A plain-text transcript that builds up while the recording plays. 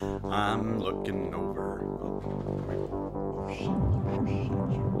I'm looking over.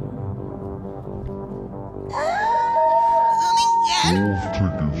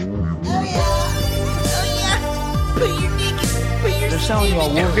 They're selling you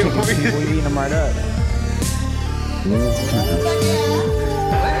all wolf tickets, people. You're eating them right up.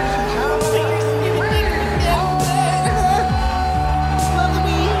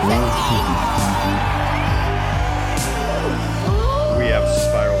 We have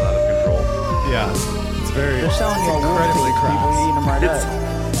spiraled out of control. Yeah, it's very. They're selling you all wolf incredibly tickets, people. crass. You're eating them right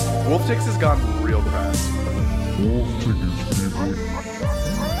up. Wolf Tix has gone real crass.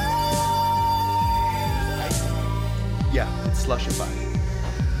 Yeah, it's slushified.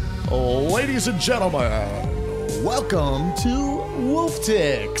 Ladies and gentlemen, welcome to Wolf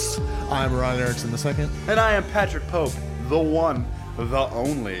Tix. I'm Ron Erickson II. And I am Patrick Pope, the one, the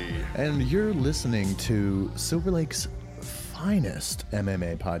only. And you're listening to Silver Lake's finest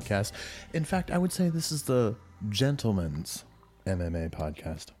MMA podcast. In fact, I would say this is the gentleman's MMA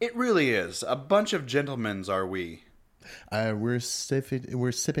podcast. It really is. A bunch of gentlemen's are we. We're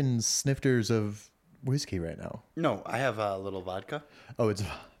sipping snifters of whiskey right now. No, I have a little vodka. Oh, it's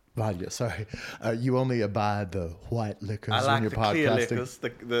vodka. Sorry. You only abide the white liquors I like when you're the podcasting. clear liquors.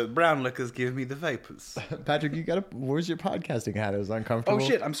 The brown liquors give me the vapors. Patrick, where's your podcasting hat? It was uncomfortable. Oh,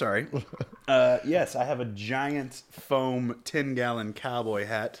 shit. I'm sorry. Yes, I have a giant foam 10-gallon cowboy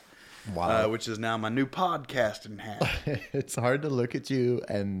hat. Wow. Which is now my new podcasting hat. It's hard to look at you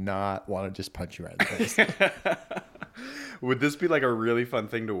and not want to just punch you right in the face. Would this be like a really fun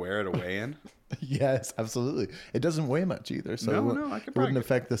thing to wear at a weigh-in? Yes, absolutely. It doesn't weigh much either, so No, I could it wouldn't probably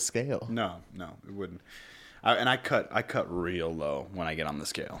affect the scale. No, it wouldn't. And I cut real low when I get on the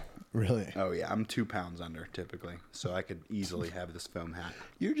scale. Really? Oh yeah, I'm 2 pounds under typically, so I could easily have this foam hat.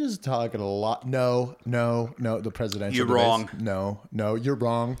 You're just talking a lot. No. The presidential. You're debates. wrong. No, you're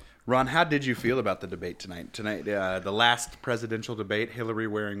wrong. Ron, how did you feel about the debate tonight? The last presidential debate, Hillary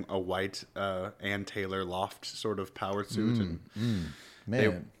wearing a white Ann Taylor loft sort of power suit,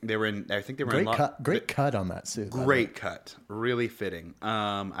 Man, they were in. I think they were great cut on that suit. Great cut, really fitting.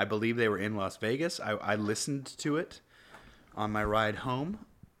 I believe they were in Las Vegas. I listened to it on my ride home.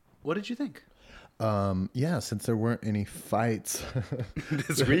 What did you think? Yeah, since there weren't any fights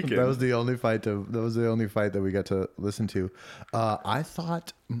This weekend. that was the only fight that we got to listen to. I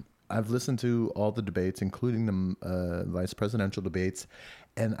thought I've listened to all the debates, including the vice presidential debates,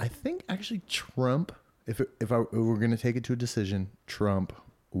 and I think actually Trump, if we're going to take it to a decision, Trump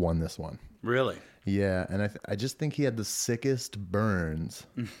won this one. Really? Yeah, and I just think he had the sickest burns.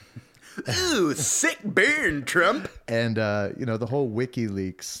 Ooh, sick burn, Trump. And the whole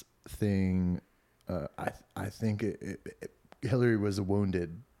WikiLeaks thing. I think Hillary was a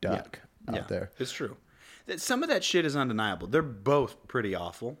wounded duck out there. It's true. Some of that shit is undeniable. They're both pretty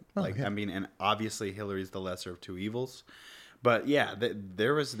awful. And obviously Hillary's the lesser of two evils. But yeah,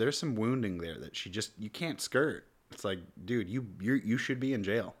 there's some wounding there that you can't skirt. It's like, dude, you should be in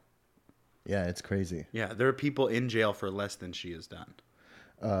jail. Yeah, it's crazy. Yeah, there are people in jail for less than she has done.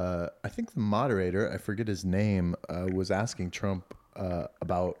 I think the moderator, I forget his name, was asking Trump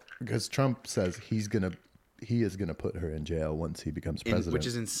about, because Trump says he is gonna put her in jail once he becomes president, which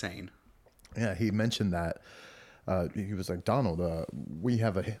is insane. Yeah, he mentioned that. He was like, Donald,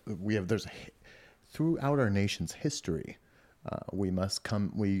 throughout our nation's history,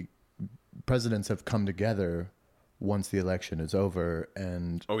 presidents have come together once the election is over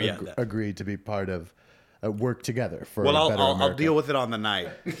and agreed to be part of. Work together for a better America. I'll deal with it on the night.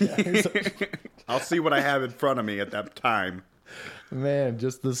 I'll see what I have in front of me at that time. Man,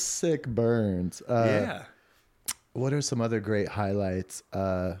 just the sick burns. Yeah. What are some other great highlights?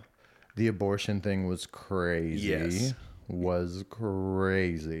 The abortion thing was crazy. Yes. Was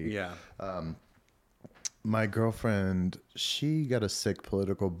crazy. Yeah. My girlfriend, she got a sick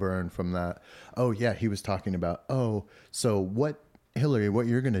political burn from that. Oh, yeah, he was talking about, so Hillary, what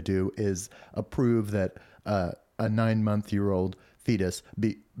you're going to do is approve that a 9-month-old fetus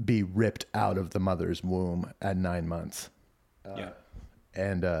be ripped out of the mother's womb at 9 months.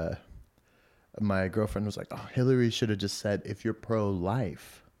 And my girlfriend was like, Hillary should have just said, if you're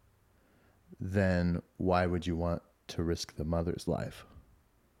pro-life, then why would you want to risk the mother's life?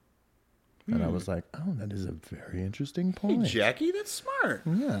 And I was like, that is a very interesting point. Hey, Jackie, that's smart.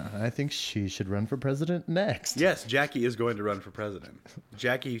 Yeah, I think she should run for president next. Yes, Jackie is going to run for president.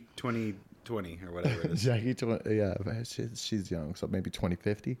 Jackie 2020 or whatever it is. Jackie, yeah, she's young, so maybe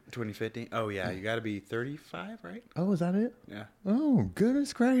 2050. 2050? Oh, yeah, you got to be 35, right? Oh, is that it? Yeah. Oh,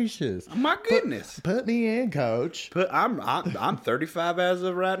 goodness gracious. Oh, my goodness. Put me in, coach. I'm 35 as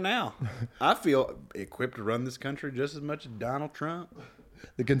of right now. I feel equipped to run this country just as much as Donald Trump.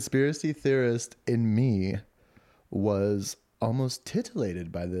 The conspiracy theorist in me was almost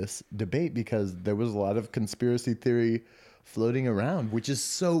titillated by this debate because there was a lot of conspiracy theory floating around, which is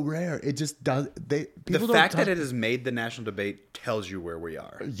so rare. It just does. The fact that it has made the national debate tells you where we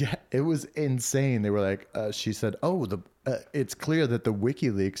are. Yeah, it was insane. They were like, she said, "Oh, it's clear that the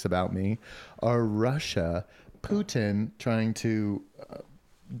WikiLeaks about me are Russia, Putin trying to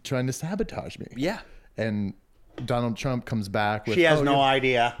sabotage me." Yeah, and Donald Trump comes back with, she has no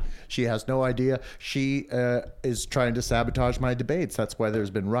idea. She has no idea. She is trying to sabotage my debates. That's why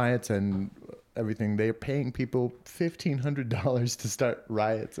there's been riots and everything. They're paying people $1,500 to start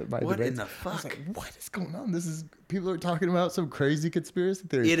riots at my debates. What in the fuck? I was like, what is going on? People are talking about some crazy conspiracy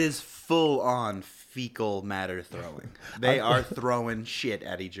theory. It is full on fecal matter throwing. They are throwing shit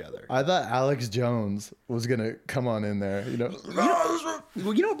at each other. I thought Alex Jones was gonna come on in there.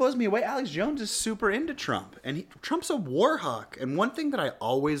 Well, you know what blows me away? Alex Jones is super into Trump, and Trump's a war hawk. And one thing that I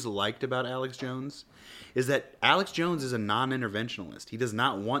always liked about Alex Jones is that Alex Jones is a non-interventionalist. He does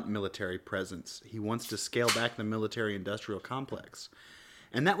not want military presence. He wants to scale back the military-industrial complex.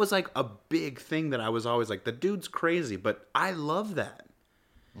 And that was like a big thing that I was always like, the dude's crazy, but I love that.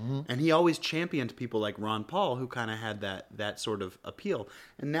 Mm-hmm. And he always championed people like Ron Paul, who kind of had that sort of appeal.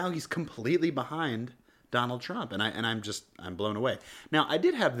 And now he's completely behind Donald Trump. And I'm blown away. Now, I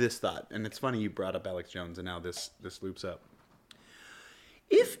did have this thought, and it's funny you brought up Alex Jones, and now this loops up.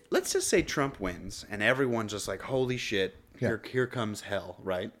 If, let's just say Trump wins, and everyone's just like, holy shit, here comes hell,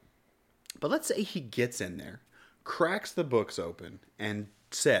 right? But let's say he gets in there, cracks the books open, and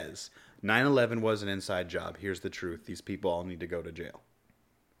says, 9/11 was an inside job. Here's the truth. These people all need to go to jail.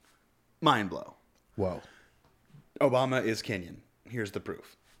 Mind blow. Whoa. Obama is Kenyan. Here's the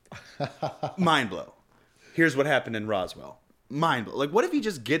proof. Mind blow. Here's what happened in Roswell. Mind blow. Like, what if he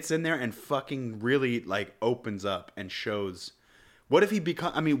just gets in there and fucking really, like, opens up and shows... What if he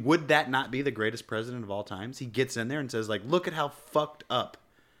would that not be the greatest president of all times? He gets in there and says, like, look at how fucked up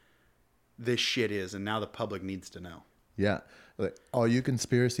this shit is, and now the public needs to know. Yeah. Like, all you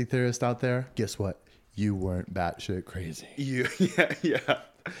conspiracy theorists out there, guess what? You weren't batshit crazy. Yeah.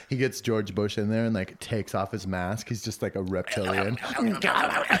 He gets George Bush in there and, like, takes off his mask. He's just like a reptilian.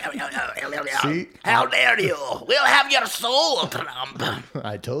 See? How dare you? We'll have your soul, Trump.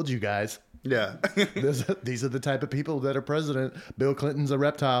 I told you guys. Yeah. These are the type of people that are president. Bill Clinton's a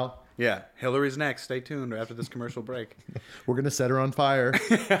reptile. Yeah. Hillary's next. Stay tuned after this commercial break. We're going to set her on fire.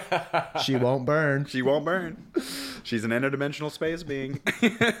 She won't burn. She won't burn. She's an interdimensional space being.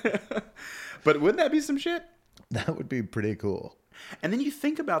 But wouldn't that be some shit? That would be pretty cool. And then you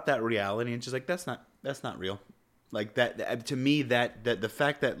think about that reality and just like, that's not real. Like that to me, that the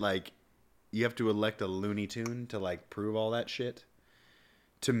fact that like you have to elect a Looney Tune to like prove all that shit,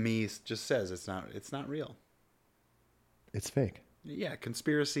 to me just says it's not real. It's fake. Yeah,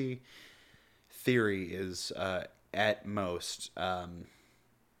 conspiracy theory is at most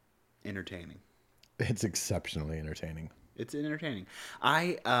entertaining. It's exceptionally entertaining. It's entertaining.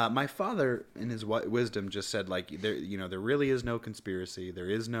 My father, in his wisdom, just said like there really is no conspiracy. There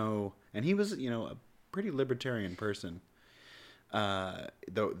is no, and he was a pretty libertarian person.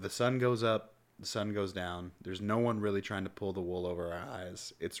 Though the sun goes up, the sun goes down. There's no one really trying to pull the wool over our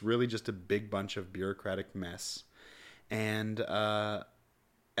eyes. It's really just a big bunch of bureaucratic mess. And at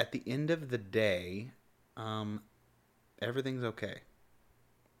the end of the day, everything's okay.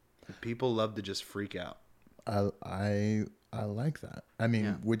 People love to just freak out. I like that. I mean,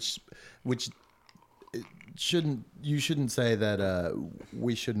 yeah. which you shouldn't say that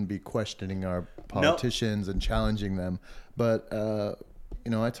we shouldn't be questioning our politicians and challenging them. But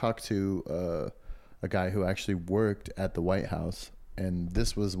I talked to a guy who actually worked at the White House, and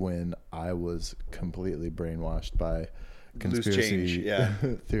this was when I was completely brainwashed by conspiracy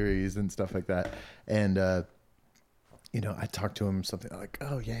theories and stuff like that. And I talked to him something like,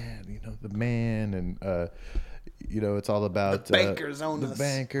 "Oh yeah, the man," and it's all about the bankers own the us.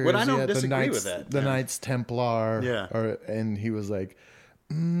 bankers. But I don't disagree with that. The Knights Templar. Yeah. And he was like,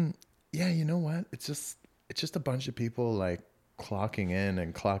 "Yeah, you know what? It's just a bunch of people like clocking in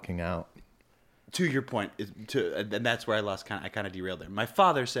and clocking out." To your point, and that's where I kind of derailed there. My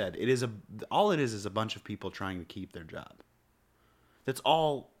father said all it is a bunch of people trying to keep their job. That's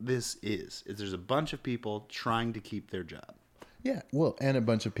all this is there's a bunch of people trying to keep their job. Yeah, well, and a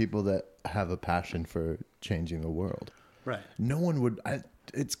bunch of people that have a passion for changing the world. Right. No one would.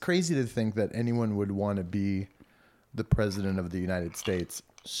 It's crazy to think that anyone would want to be the president of the United States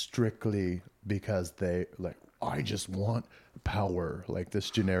strictly because they like, I just want power, like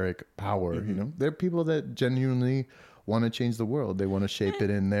this generic power. Mm-hmm. There are people that genuinely want to change the world. They want to shape it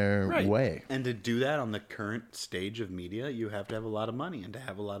in their way. And to do that on the current stage of media, you have to have a lot of money. And to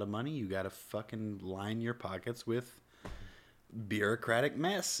have a lot of money, you got to fucking line your pockets with bureaucratic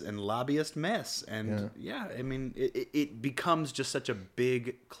mess and lobbyist mess. And I mean, it becomes just such a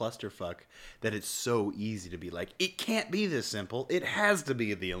big clusterfuck that it's so easy to be like, it can't be this simple. It has to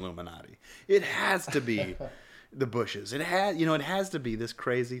be the Illuminati. It has to be the Bushes. It has to be this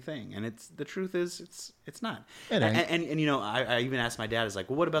crazy thing. And the truth is it's not. And you know, I even asked my dad, is like,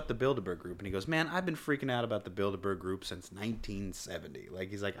 well, what about the Bilderberg group? And he goes, man, I've been freaking out about the Bilderberg group since 1970. Like,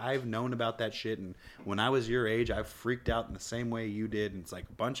 he's like, I've known about that shit. And when I was your age, I freaked out in the same way you did. And it's like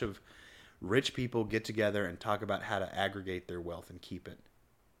a bunch of rich people get together and talk about how to aggregate their wealth and keep it.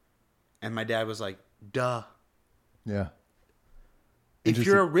 And my dad was like, duh. Yeah. If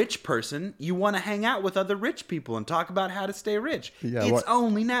you're a rich person, you want to hang out with other rich people and talk about how to stay rich. Yeah, it's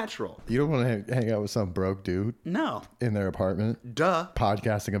only natural. You don't want to hang out with some broke dude. No. In their apartment. Duh.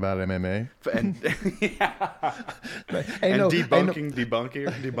 Podcasting about MMA. And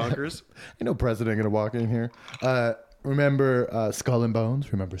debunkers. Ain't no president going to walk in here. Remember Skull and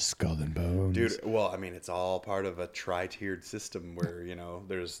Bones? Remember Skull and Bones? Dude, well, I mean, it's all part of a tri-tiered system where, you know,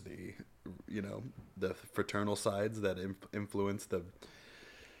 there's the fraternal sides that influence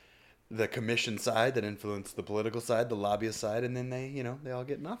the commission side, that influence the political side, the lobbyist side, and then they all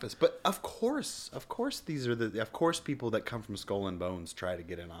get in office. But of course people that come from Skull and Bones try to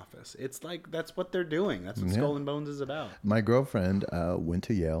get in office. It's like, that's what they're doing. That's what Skull and Bones is about. My girlfriend went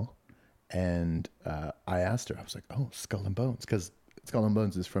to Yale, and I asked her, I was like, oh, Skull and Bones, because Skull and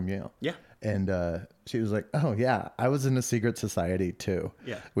Bones is from Yale. Yeah. And she was like, oh, yeah, I was in a secret society, too.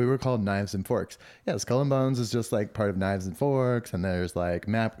 Yeah. We were called Knives and Forks. Yeah, Skull and Bones is just like part of Knives and Forks, and there's like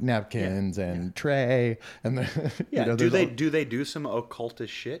napkins and tray. And do they do some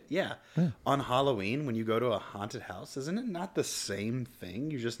occultist shit? Yeah. On Halloween, when you go to a haunted house, isn't it not the same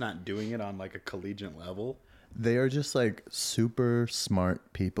thing? You're just not doing it on like a collegiate level. They are just like super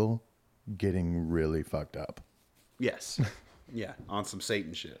smart people getting really fucked up. Yes. Yeah, on some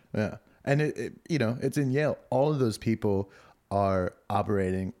Satan shit. Yeah. And it's in Yale. All of those people are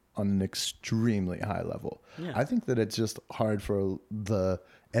operating on an extremely high level. Yeah. I think that it's just hard for the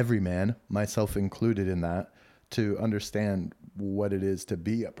everyman, myself included in that, to understand what it is to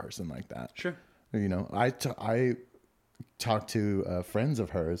be a person like that. Sure. You know, I talk to friends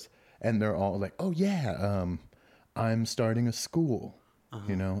of hers, and they're all like, "Oh yeah, I'm starting a school.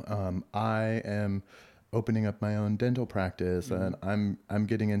 You know, I am opening up my own dental practice, and I'm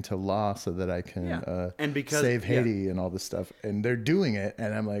getting into law so that I can save Haiti and all this stuff." And they're doing it,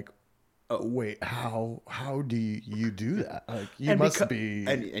 and I'm like, "Oh wait, how do you do that? Like, you must be."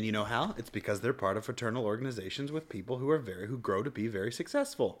 And you know how? It's because they're part of fraternal organizations with people who grow to be very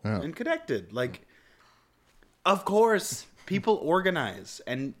successful and connected. Like, of course, people organize,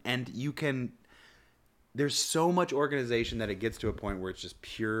 and you can. There's so much organization that it gets to a point where it's just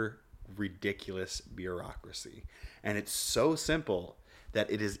pure ridiculous bureaucracy, and it's so simple that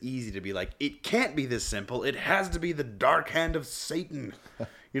it is easy to be like, it can't be this simple, it has to be the dark hand of Satan.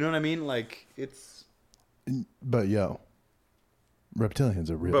 You know what I mean? Like, it's but reptilians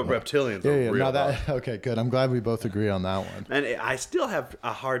are real. But reptilians are real. Okay, good. I'm glad we both agree on that one. And I still have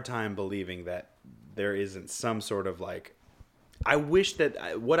a hard time believing that there isn't some sort of like, I wish that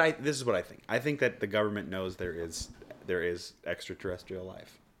this is what I think. I think that the government knows there is extraterrestrial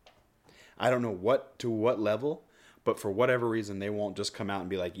life. I don't know to what level, but for whatever reason, they won't just come out and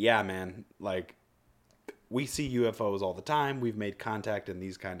be like, yeah, man, like, we see UFOs all the time. We've made contact in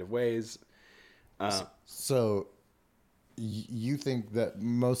these kind of ways. So you think that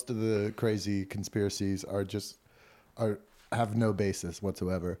most of the crazy conspiracies have no basis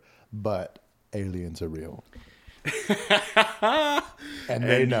whatsoever, but aliens are real. and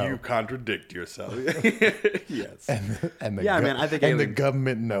they know. You contradict yourself. Yes. And the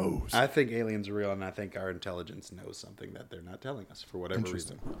government knows. I think aliens are real, and I think our intelligence knows something that they're not telling us for whatever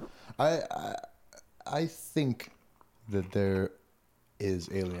reason. I think that there is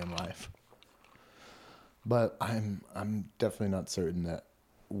alien life, but I'm definitely not certain that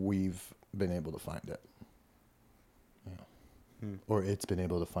we've been able to find it. Yeah. Or it's been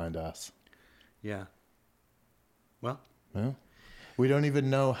able to find us. Yeah. Well, we don't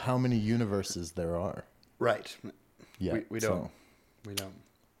even know how many universes there are. Right. Yeah. We don't. We don't.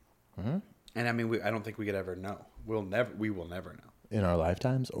 Mm-hmm. And I mean, I don't think we could ever know. We will never know. In our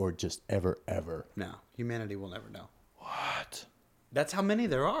lifetimes, or just ever? No. Humanity will never know. What? That's how many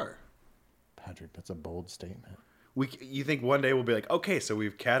there are. Patrick, that's a bold statement. You think one day we'll be like, okay, so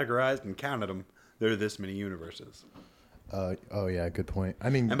we've categorized and counted them. There are this many universes. Oh yeah, good point. I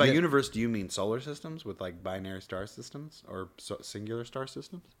mean, And by yeah, universe, do you mean solar systems with like binary star systems or singular star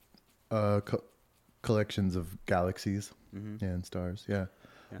systems? co- collections of galaxies and stars. Yeah.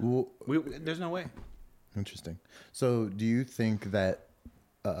 Yeah. Well, There's no way. interesting. So, do you think that?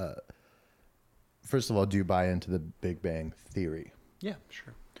 First of all, do you buy into the Big Bang theory? Yeah,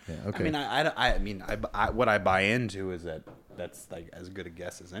 sure. Yeah. Okay. I mean, what I buy into is that that's like as good a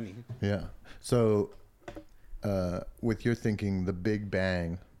guess as any. Yeah. So, with your thinking, the Big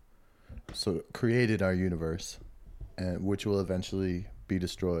Bang created our universe, and which will eventually be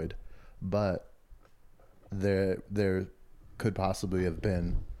destroyed, but there could possibly have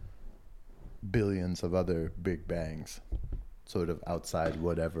been billions of other Big Bangs, sort of outside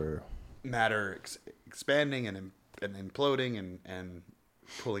whatever Matter expanding and imploding and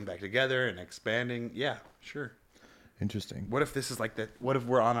pulling back together and expanding. Yeah, sure. Interesting. What if this is like that? What if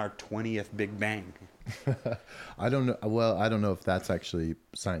we're on our 20th Big Bang? I don't know. Well, I don't know if that's actually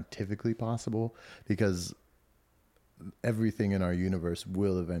scientifically possible because everything in our universe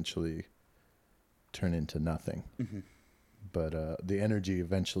will eventually turn into nothing. But the energy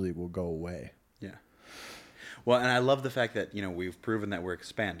eventually will go away. Yeah. Well, and I love the fact that, we've proven that we're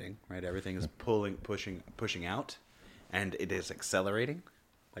expanding, right? Everything is pushing out, and it is accelerating.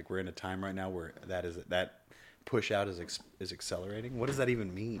 Like we're in a time right now where that push out is accelerating. What does that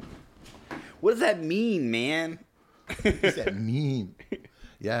even mean? What does that mean, man? What does that mean?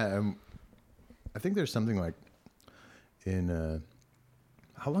 Yeah, I think there's something like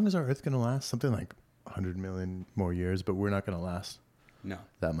how long is our Earth going to last? Something like 100 million more years, but we're not going to last No.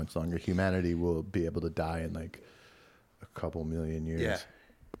 that much longer. Humanity will be able to die in like a couple million years. Yeah.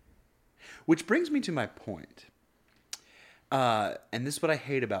 Which brings me to my point. And this is what I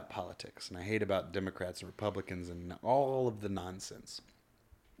hate about politics, and I hate about Democrats and Republicans and all of the nonsense.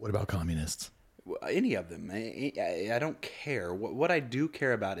 What about communists? Any of them. I don't care. What I do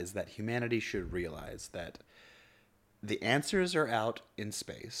care about is that humanity should realize that the answers are out in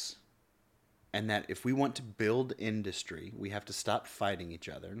space, and that if we want to build industry, we have to stop fighting each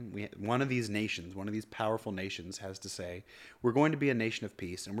other. One of these nations, one of these powerful nations has to say, we're going to be a nation of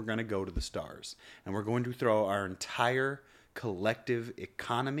peace, and we're going to go to the stars. And we're going to throw our entire collective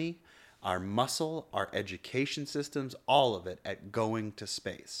economy, our muscle, our education systems, all of it at going to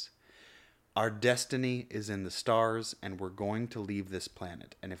space. Our destiny is in the stars, and we're going to leave this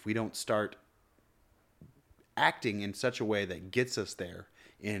planet. And if we don't start acting in such a way that gets us there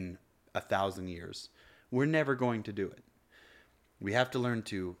in 1,000 years, we're never going to do it. We have to learn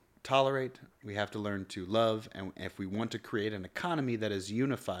to tolerate, we have to learn to love, and if we want to create an economy that is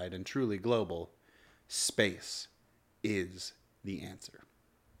unified and truly global, space is the answer.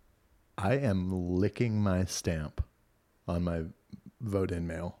 I am licking my stamp on my vote-in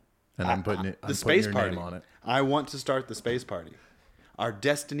mail, and I'm putting it. The I'm space putting your party. name on it. I want to start the space party. Our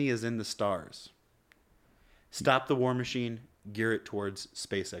destiny is in the stars. Stop the war machine. Gear it towards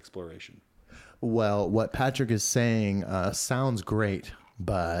space exploration. Well, what Patrick is saying sounds great,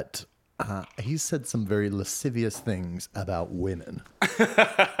 but he said some very lascivious things about women.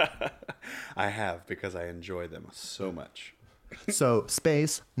 I have, because I enjoy them so much. So,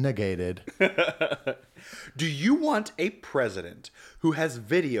 space negated. Do you want a president who has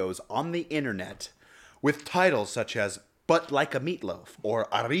videos on the internet with titles such as Butt Like a Meatloaf or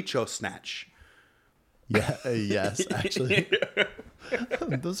Aricho Snatch? Yeah, yes, actually.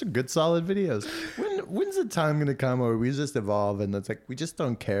 Those are good, solid videos. When's the time going to come where we just evolve and it's like we just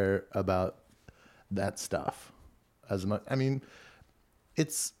don't care about that stuff as much? I mean,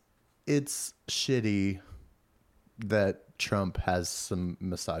 it's shitty that Trump has some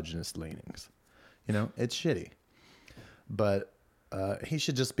misogynist leanings. It's shitty. But he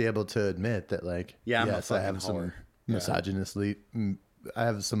should just be able to admit that, like, Yeah, I'm a yes, I have fucking some whore. misogynist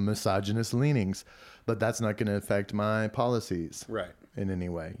leanings, but that's not going to affect my policies Right. in any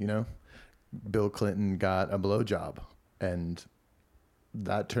way. Bill Clinton got a blowjob, and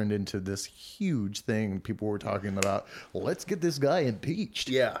that turned into this huge thing. People were talking about, let's get this guy impeached.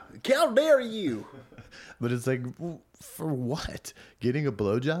 Yeah. How dare you? But it's like, for what? Getting a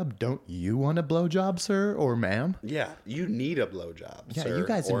blowjob? Don't you want a blowjob, sir or ma'am? Yeah, you need a blowjob, Yeah, sir you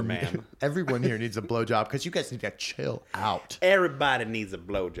guys or ma'am. Everyone here needs a blowjob because you guys need to chill out. Everybody needs a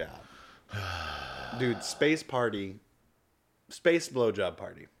blowjob. Dude, space blowjob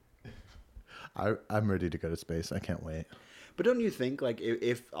party. I'm ready to go to space. I can't wait. But don't you think, like,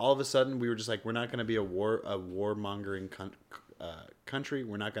 if all of a sudden we were just like, we're not going to be a warmongering country,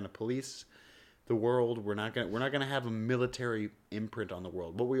 we're not going to police the world, we're not going to have a military imprint on the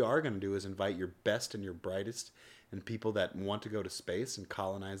world. What we are going to do is invite your best and your brightest and people that want to go to space and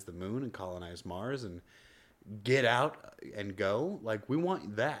colonize the moon and colonize Mars and get out and go. Like, we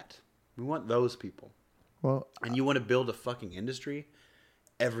want that. We want those people. Well, And you want to build a fucking industry,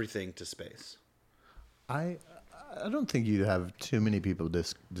 everything to space. I don't think you have too many people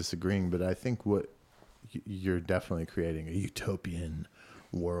disagreeing, but I think what you're definitely creating a utopian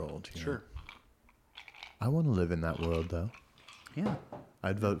world. You know? I want to live in that world, though. Yeah.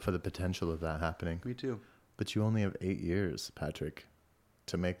 I'd vote for the potential of that happening. Me too. But you only have 8 years, Patrick,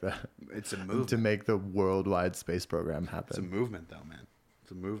 to make that. It's a movement. To make the worldwide space program happen. It's a movement, though, man.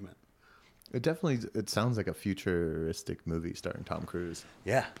 It's a movement. It sounds like a futuristic movie starring Tom Cruise.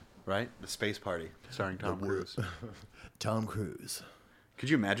 Yeah. Right? The Space Party, starring Tom Cruise. Tom Cruise. Could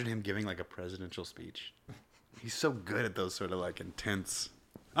you imagine him giving like a presidential speech? He's so good at those sort of like intense,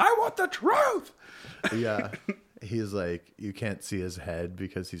 I want the truth! Yeah. He's like, you can't see his head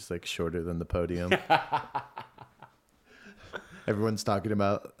because he's like shorter than the podium. Everyone's talking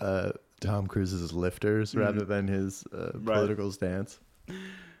about Tom Cruise's lifters rather than his political stance.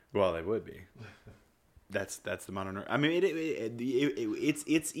 Well, they would be. That's the modern. I mean,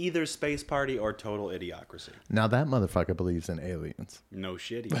 it's either Space Party or total idiocracy. Now that motherfucker believes in aliens. No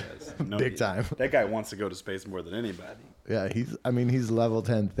shit, he does. No, Big time. That guy wants to go to space more than anybody. Yeah, he's level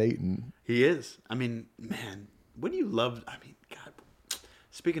 10 Thetan. He is. I mean, man, wouldn't you love? I mean, God.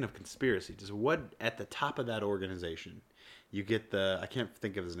 Speaking of conspiracy, just what at the top of that organization, you get I can't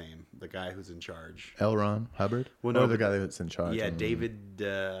think of his name, the guy who's in charge. L. Ron Hubbard? Well, no, or the guy that's in charge. Yeah, David.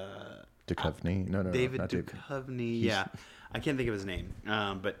 Duchovny. No, David Duchovny. Yeah, I can't think of his name.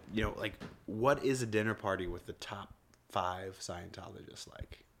 But you know, like, what is a dinner party with the top 5 Scientologists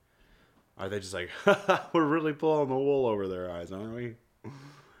like? Are they just like, we're really pulling the wool over their eyes, aren't we?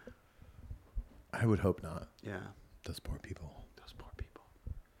 I would hope not. Yeah, Those poor people.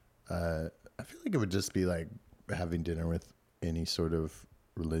 I I feel like it would just be like having dinner with any sort of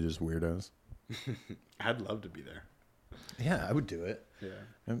religious weirdos. I'd love to be there. Yeah, I would do it. Yeah.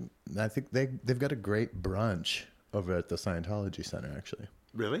 And I think they've got a great brunch over at the Scientology Center, actually.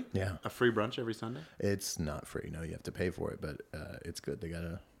 Really? Yeah. A free brunch every Sunday? It's not free. No, you have to pay for it, but it's good. They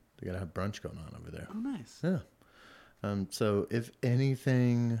gotta have brunch going on over there. Oh, nice. Yeah. So if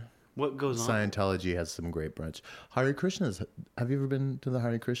anything, What goes on? Scientology has some great brunch. Hare Krishnas. Have you ever been to the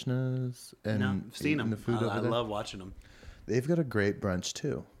Hare Krishnas? And No, I've seen them. the food I over there? love watching them. They've got a great brunch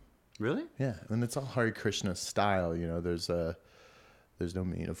too. Really? Yeah, and it's all Hare Krishna style. You know, there's no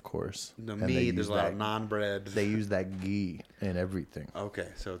meat, of course. No And they meat. use There's a lot that- of non-bread. They use that ghee and everything. Okay,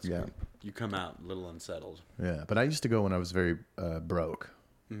 so it's you come out a little unsettled. Yeah, but I used to go when I was very broke,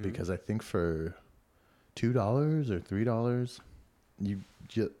 because I think for $2 or $3, you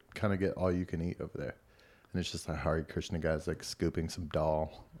just kind of get all you can eat over there, and it's just a Hare Krishna guys like scooping some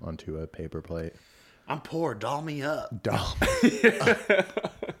dal onto a paper plate. I'm poor. Doll me up. Dal.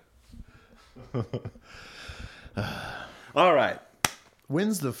 All right.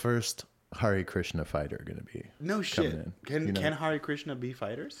 When's the first Hare Krishna fighter gonna be? No shit. in? Can You know? can Hare Krishna be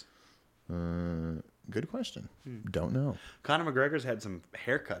fighters? Good question. Don't know. Conor McGregor's had some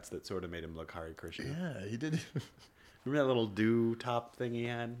haircuts that sort of made him look Hare Krishna. Yeah, he did. Remember that little dew top thing he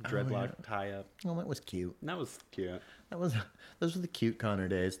had? Dreadlock tie up. Oh, that was cute. That was cute. Those were the cute Connor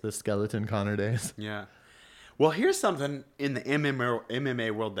days, the skeleton Connor days. Yeah. Well, here's something in the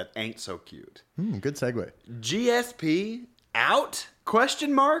MMA world that ain't so cute. Good segue. GSP out?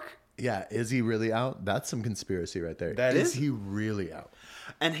 Question mark? Yeah, is he really out? That's some conspiracy right there. That is? Is he really out?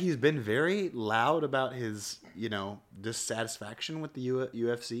 And he's been very loud about his, dissatisfaction with the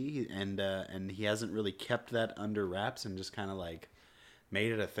UFC, and he hasn't really kept that under wraps and just kind of like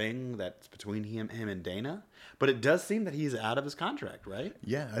made it a thing that's between him and Dana. But it does seem that he's out of his contract, right?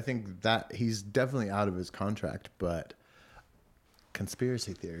 Yeah, I think that he's definitely out of his contract, but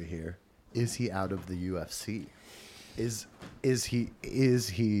conspiracy theory here, is he out of the UFC? Is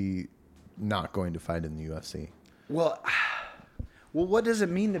he not going to fight in the UFC? Well, what does it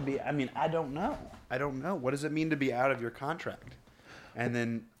mean to be? I mean, I don't know. What does it mean to be out of your contract? And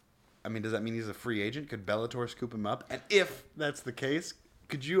then, I mean, does that mean he's a free agent? Could Bellator scoop him up? And if that's the case,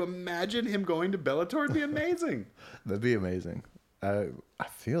 could you imagine him going to Bellator? It'd be amazing. That'd be amazing. I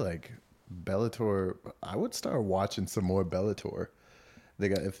feel like Bellator. I would start watching some more Bellator.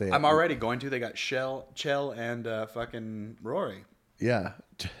 I'm already going to. They got Chell, and fucking Rory. Yeah.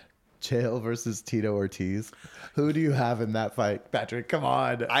 Chael versus Tito Ortiz. Who do you have in that fight, Patrick? Come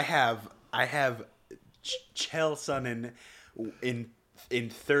on. I have Chael Sonnen in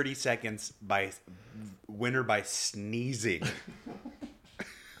 30 seconds by winner by sneezing.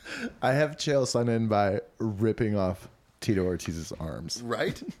 I have Chael Sonnen by ripping off Tito Ortiz's arms.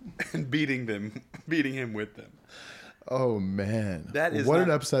 Right? And beating him with them. Oh man. That is what not-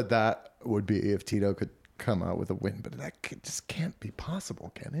 an upset that would be if Tito could come out with a win, but just can't be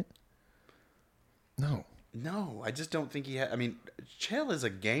possible, can it? No. No, I just don't think he had. I mean, Chael is a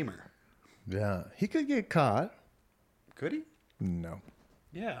gamer. Yeah, he could get caught. Could he? No.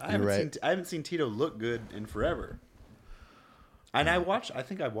 Yeah, I You're haven't seen Tito look good in forever. And I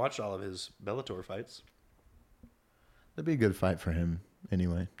think I watched all of his Bellator fights. That'd be a good fight for him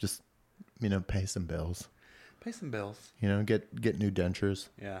anyway. Just, pay some bills. Pay some bills. Get new dentures.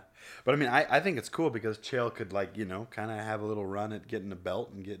 Yeah. But I mean, I think it's cool because Chael could kind of have a little run at getting a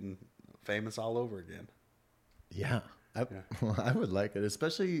belt and getting famous all over again. Yeah. I would like it.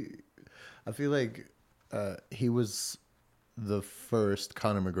 Especially, I feel like he was the first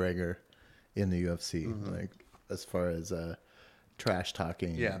Conor McGregor in the UFC. Mm-hmm. Like, as far as a trash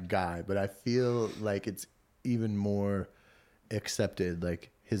talking guy. But I feel like it's even more accepted. Like,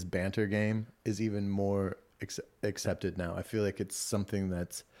 his banter game is even more accepted now. I feel like it's something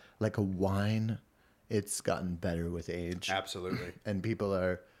that's like a wine. It's gotten better with age. Absolutely. And people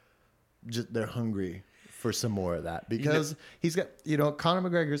are they're hungry for some more of that because he's got, Conor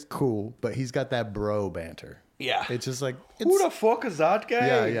McGregor's cool, but he's got that bro banter. Yeah. It's just like, who the fuck is that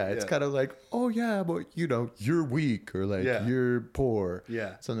guy? Yeah. It's kind of like, oh yeah, but you're weak or like you're poor.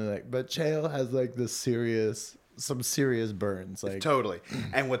 Yeah. Something like, but Chael has like some serious burns. Like, totally.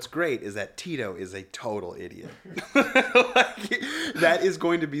 And what's great is that Tito is a total idiot. That is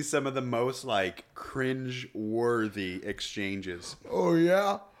going to be some of the most like cringe-worthy exchanges. oh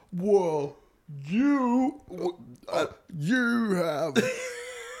yeah, well, you have.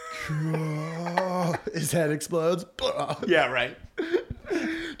 His head explodes. Yeah, right.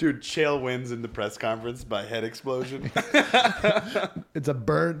 Dude, Chael wins in the press conference by head explosion. It's a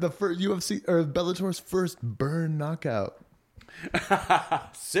burn. The first UFC or Bellator's first burn knockout.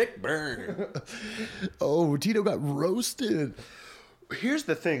 Sick burn. Oh, Tito got roasted. Here's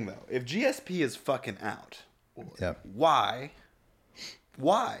the thing, though. If GSP is fucking out, Yeah, why?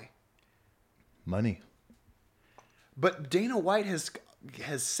 money. But Dana White has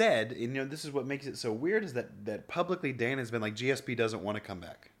said, and this is what makes it so weird, is that publicly Dana's been like, GSP doesn't want to come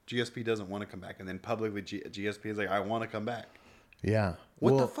back. GSP doesn't want to come back. And then publicly GSP is like, I want to come back. Yeah.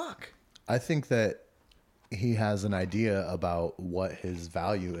 What the fuck? I think that he has an idea about what his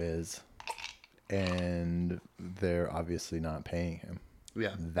value is, and they're obviously not paying him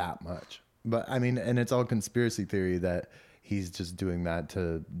that much. But I mean, and it's all conspiracy theory that he's just doing that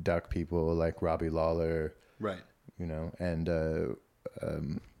to duck people like Robbie Lawler. Right. And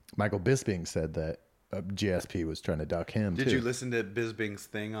Michael Bisping said that GSP was trying to duck him. Did you listen to Bisping's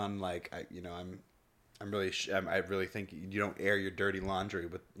thing on like, I really think you don't air your dirty laundry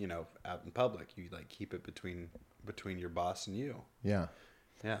with, out in public. You like keep it between your boss and you. Yeah.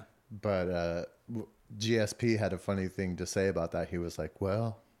 Yeah. But GSP had a funny thing to say about that. He was like,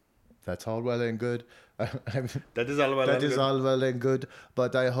 well, that's all well and good. That is all well and good.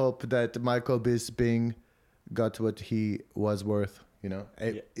 But I hope that Michael Bisping got what he was worth.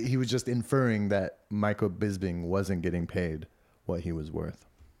 He was just inferring that Michael Bisping wasn't getting paid what he was worth.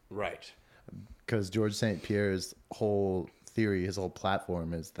 Right. Because George St. Pierre's whole theory, his whole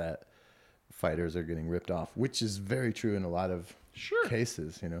platform is that fighters are getting ripped off, which is very true in a lot of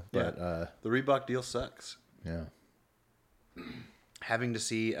cases, But the Reebok deal sucks. Yeah. Having to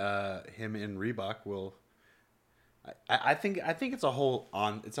see him in Reebok will. I think it's a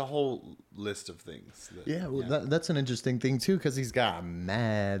whole list of things. That's an interesting thing too, because he's got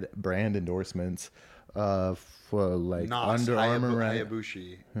mad brand endorsements for like Nos, Under Armour, right?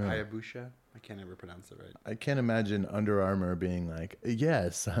 Hayabusa. I can't ever pronounce it right. I can't imagine Under Armour being like,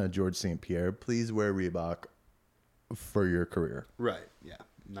 yes, George St. Pierre, please wear Reebok for your career. Right. Yeah.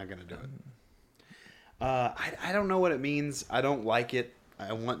 I'm not gonna do it. I don't know what it means. I don't like it.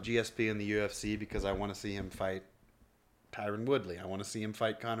 I want GSP in the UFC because I want to see him fight Tyron Woodley. I want to see him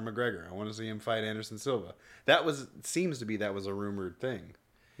fight Conor McGregor. I want to see him fight Anderson Silva. That was a rumored thing.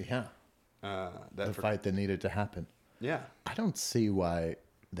 Yeah. The fight that needed to happen. Yeah. I don't see why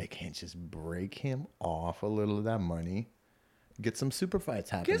they can't just break him off a little of that money. Get some super fights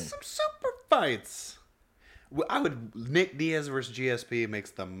happening. Get some super fights. Nick Diaz versus GSP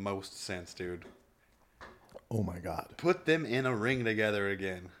makes the most sense, dude. Oh my God. Put them in a ring together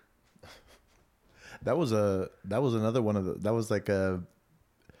again. That was another one of the. That was like a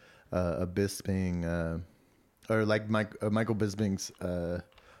Bisping, or like Michael Bisping's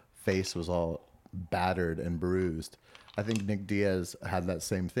face was all battered and bruised. I think Nick Diaz had that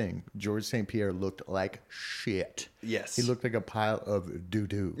same thing. George St. Pierre looked like shit. Yes, he looked like a pile of doo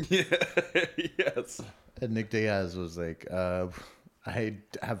doo. Yeah. Yes. And Nick Diaz was like, I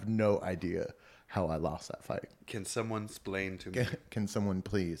have no idea how I lost that fight. Can someone explain to me? Can someone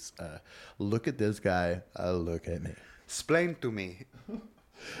please look at this guy? Look at me. Explain to me.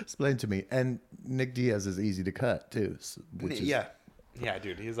 Explain to me. And Nick Diaz is easy to cut too. Yeah,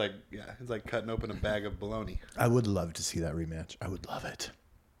 dude. He's like cutting open a bag of bologna. I would love to see that rematch. I would love it.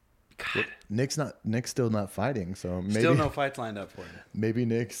 God. Nick's still not fighting, so maybe Still no fights lined up for him. Maybe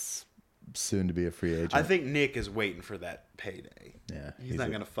Nick's soon to be a free agent. I think Nick is waiting for that payday. Yeah, he's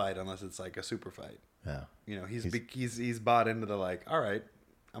not gonna fight unless it's like a super fight. Yeah, you know, he's bought into the like, all right,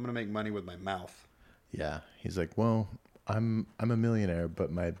 I'm gonna make money with my mouth. Yeah, he's like, well, I'm a millionaire,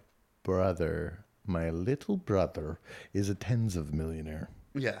 but my little brother, is a tens of millionaire.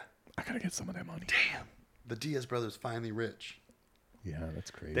 Yeah, I gotta get some of that money. Damn, the Diaz brothers finally rich. Yeah, that's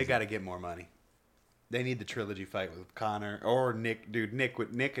crazy. They got to get more money. They need the trilogy fight with Conor or Nick. Dude, Nick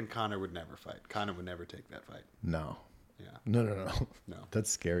and Conor would never fight. Conor would never take that fight. No. Yeah. No. No. That's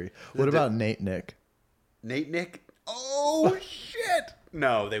scary. What about Nate Nick? Nate Nick? Oh, shit.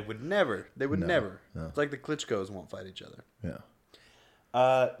 No, they would never. They would never. No. It's like the Klitschko's won't fight each other.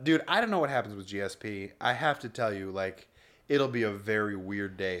 Yeah. Dude, I don't know what happens with GSP. I have to tell you, like, it'll be a very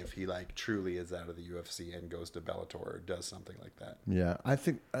weird day if he, like, truly is out of the UFC and goes to Bellator or does something like that. Yeah, I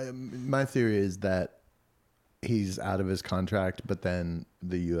think my theory is that he's out of his contract, but then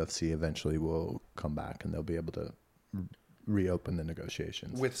the UFC eventually will come back and they'll be able to reopen the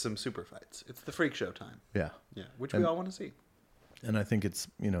negotiations with some super fights. It's the freak show time. Yeah, which we all want to see. And I think it's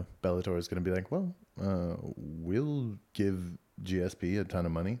Bellator is going to be like, well, we'll give GSP a ton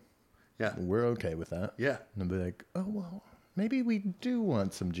of money. Yeah, we're okay with that. Yeah, and they'll be like, oh well, maybe we do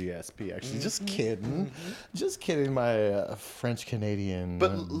want some GSP. Actually, just kidding, just kidding, my French Canadian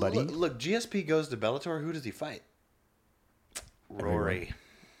buddy. Look, GSP goes to Bellator. Who does he fight? Rory.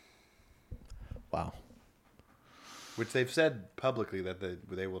 Wow. Which they've said publicly that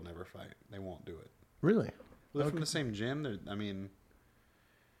they will never fight. They won't do it. Really? They're from the same gym.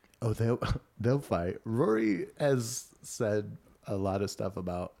 Oh, they'll fight. Rory has said a lot of stuff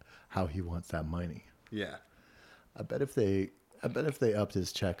about how he wants that money. Yeah. I bet if they upped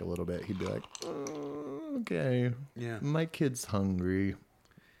his check a little bit, he'd be like, okay, yeah, my kid's hungry.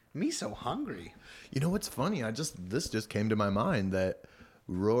 Me so hungry. You know what's funny? This just came to my mind that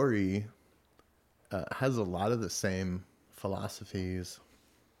Rory has a lot of the same philosophies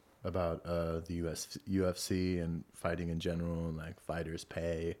about the UFC and fighting in general, and like fighters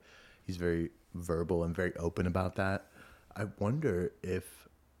pay. He's very verbal and very open about that. I wonder if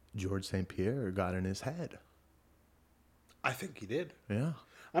George St. Pierre got in his head. I think he did. Yeah.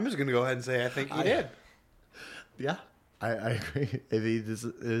 I'm just gonna go ahead and say I think he did. Yeah. I agree.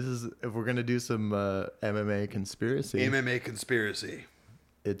 If we're gonna do some MMA conspiracy,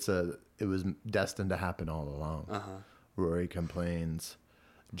 it was destined to happen all along. Rory complains.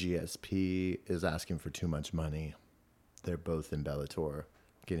 GSP is asking for too much money. They're both in Bellator,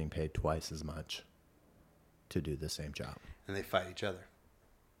 getting paid twice as much to do the same job, and they fight each other.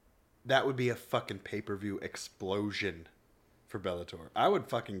 That would be a fucking pay-per-view explosion for Bellator. I would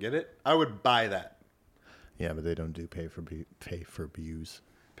fucking get it. I would buy that. Yeah, but they don't do pay for views.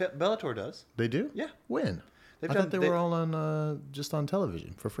 Bellator does. They do? Yeah. When? I thought they were all on just on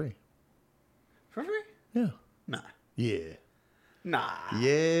television for free. For free? Yeah. Nah. Yeah. Nah.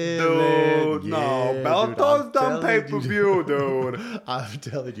 Yeah, dude. Man. No. Yeah, Bellator's done pay-per-view, dude. I'm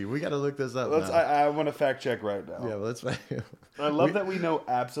telling you, we got to look this up. I want to fact check right now. Yeah, let's. I love that we know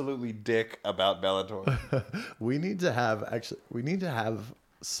absolutely dick about Bellator. We need to have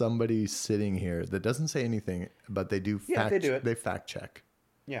somebody sitting here that doesn't say anything, but they do. They do it. They fact check.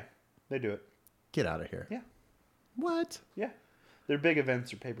 Yeah, they do it. Get out of here. Yeah. What? Yeah, their big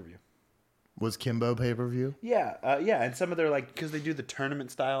events are pay-per-view. Was Kimbo pay-per-view? Yeah, and some of their like because they do the tournament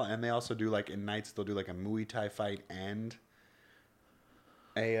style, and they also do like in nights they'll do like a Muay Thai fight and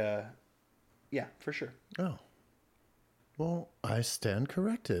a yeah, for sure. Oh. Well, I stand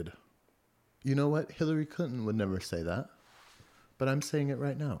corrected. You know what? Hillary Clinton would never say that. But I'm saying it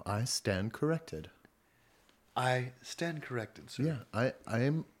right now. I stand corrected. I stand corrected, sir. Yeah, I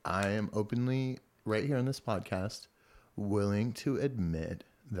am openly right here on this podcast willing to admit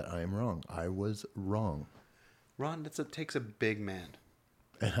that I am wrong. I was wrong. Ron, it takes a big man.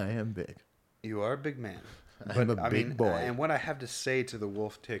 And I am big. You are a big man. I'm a big boy. And what I have to say to the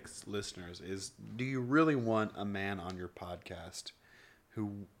Wolf Tix listeners is, do you really want a man on your podcast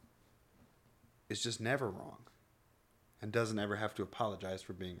who is just never wrong and doesn't ever have to apologize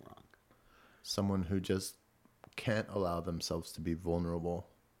for being wrong? Someone who just can't allow themselves to be vulnerable,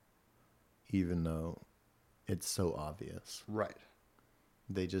 even though it's so obvious. Right.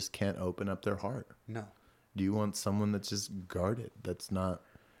 They just can't open up their heart. No. Do you want someone that's just guarded, that's not...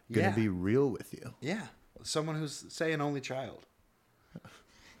 gonna Yeah. be real with you. Yeah. Someone who's, say, an only child.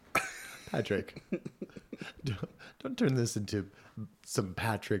 Patrick, don't turn this into some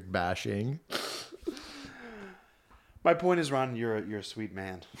Patrick bashing. My point is, Ron, you're a sweet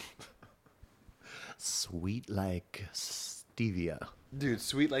man. Sweet like stevia. Dude,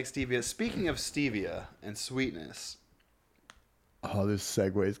 sweet like stevia. Speaking of stevia and sweetness, Oh, this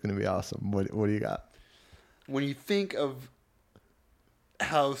segue is gonna be awesome. What do you got? when you think of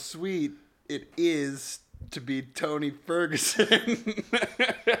how sweet it is to be Tony Ferguson.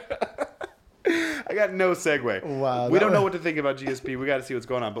 I got no segue. Wow, we that don't know was- what to think about GSP. We got to see what's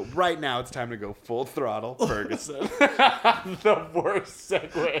going on. But right now, it's time to go full throttle Ferguson. The worst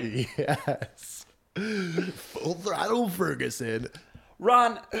segue. Yes. Full throttle Ferguson.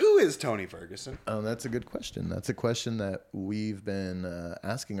 Ron, who is Tony Ferguson? That's a good question. That's a question that we've been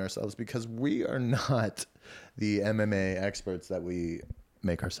asking ourselves because we are not the MMA experts that we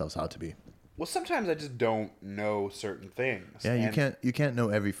make ourselves out to be. Well, sometimes I just don't know certain things. Yeah, And you can't know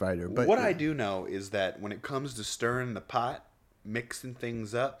every fighter. But what I do know is that when it comes to stirring the pot, mixing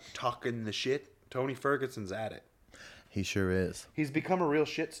things up, talking the shit, Tony Ferguson's at it. he sure is. He's become a real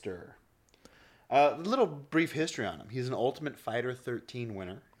shit stirrer. A little brief history on him. He's an Ultimate Fighter 13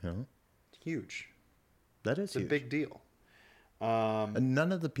 winner. Yeah, Huge. that is It's a huge. big deal. And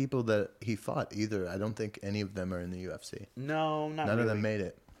none of the people that he fought either. I don't think any of them are in the UFC. No, not None really. of them made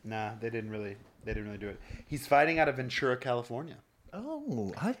it. Nah, they didn't really do it. He's fighting out of Ventura, California.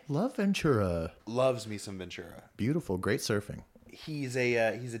 Oh, I love Ventura. Loves me some Ventura. Beautiful, great surfing. He's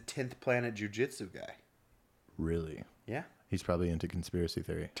a 10th Planet Jiu-Jitsu guy. Really, Yeah. he's probably into conspiracy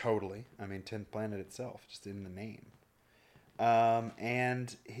theory. Totally. I mean, 10th Planet itself, just in the name.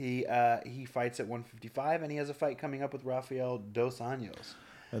 And he fights at 155, and he has a fight coming up with Rafael Dos Anjos.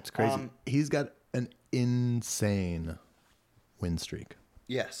 That's crazy. He's got an insane win streak.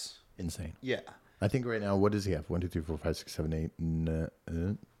 Yes. Insane. Yeah. I think right now, what does he have? 1, 2, 3, 4, 5, 6, 7,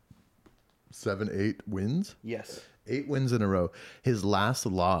 8, 7, 8 wins? Yes. 8 wins in a row. His last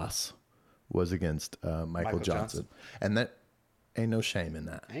loss was against Michael Johnson. And that ain't no shame in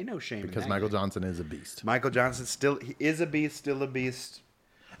that. Ain't no shame Because in that Michael guy. Johnson is a beast. Michael Johnson he is a beast, still a beast.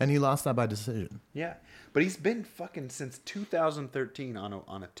 And he lost that by decision. Yeah. But he's been fucking since 2013 on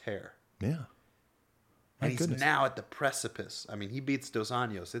a tear. Yeah. My And he's goodness. now at the precipice. I mean, he beats Dos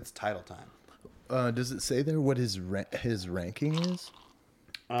Anjos. It's title time. Does it say there what his ranking is?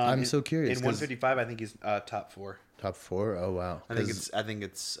 I'm so curious. In 'cause 155, I think he's top 4. Top 4? Oh, wow. I think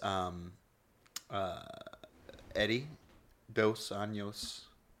it's Eddie, Dos Anjos,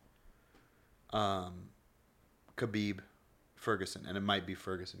 Khabib, Ferguson, and it might be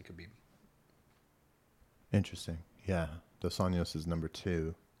Ferguson Khabib. Interesting. Yeah. Dos Anjos is number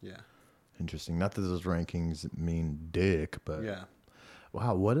 2. Yeah. Interesting. Not that those rankings mean dick, but Yeah.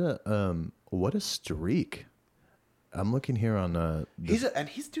 wow, what a streak. I'm looking here on He's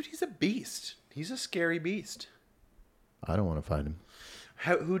a beast. He's a scary beast. I don't want to fight him.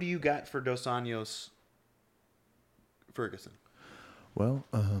 Who do you got for Dos Anjos Ferguson? Well,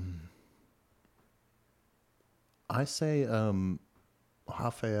 I say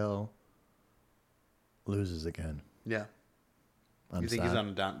Rafael loses again. Yeah. I'm You think sad. he's on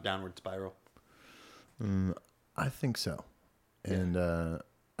a downward spiral? I think so. And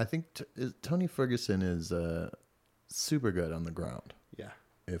I think Tony Ferguson is super good on the ground, Yeah.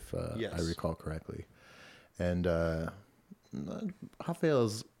 if Yes. I recall correctly. And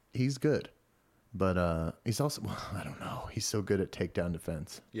Rafael's, he's good. But he's also, well, I don't know. He's so good at takedown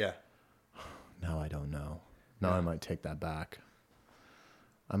defense. Yeah. Now I don't know. Now I might take that back.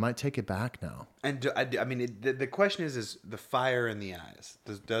 I might take it back now. And I mean, the question is the fire in the eyes.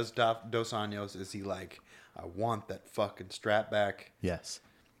 Does Dos Anjos, is he like, I want that fucking strap back. Yes.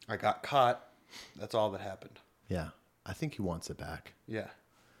 I got caught. That's all that happened. Yeah. I think he wants it back. Yeah.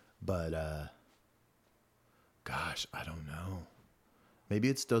 But, gosh, I don't know. Maybe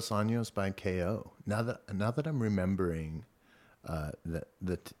it's Dos Anjos by KO. Now that I'm remembering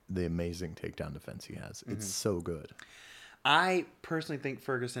the amazing takedown defense he has, it's so good. I personally think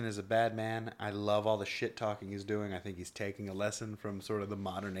Ferguson is a bad man. I love all the shit talking he's doing. I think he's taking a lesson from sort of the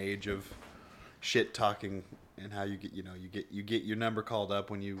modern age of shit talking and how you get your number called up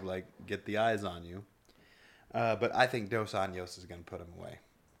when you like get the eyes on you. But I think Dos Anjos is going to put him away.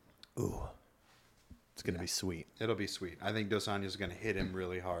 Ooh. It's going to be sweet. It'll be sweet. I think Dos Anjos is going to hit him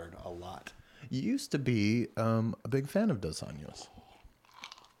really hard a lot. You used to be a big fan of Dos Anjos.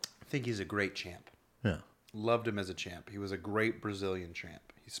 I think he's a great champ. Yeah. Loved him as a champ. He was a great Brazilian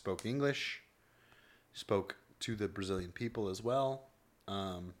champ. He spoke English, spoke to the Brazilian people as well.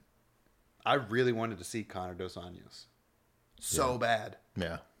 I really wanted to see Conor Dos Anjos. So bad.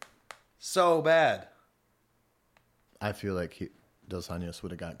 Yeah. So bad. I feel like Dos Anjos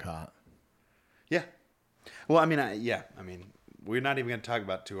would have got caught. Yeah. Well, I mean, we're not even going to talk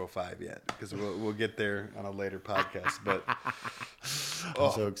about 205 yet because we'll get there on a later podcast. But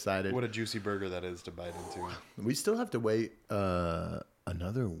I'm so excited. What a juicy burger that is to bite into. We still have to wait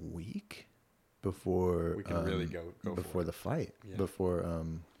another week before We can really go before for the fight. Yeah. Before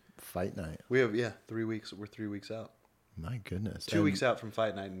fight night. We have 3 weeks. We're 3 weeks out. My goodness. 2 weeks out from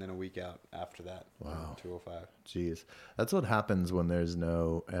fight night, and then a week out after that. Wow. 205. Jeez. That's what happens when there's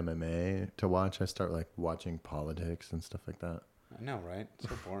no MMA to watch. I start like watching politics and stuff like that. I know, right? It's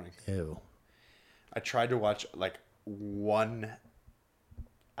so boring. Ew. I tried to watch like one.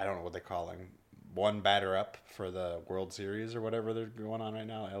 I don't know what they call him. One batter up for the World Series or whatever they're going on right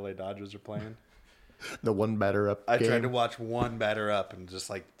now. LA Dodgers are playing. The one batter up I game. tried to watch one batter up, and just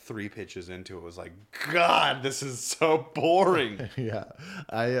like 3 pitches into it was like, God, this is so boring. Yeah.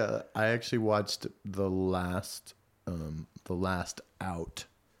 I actually watched the last out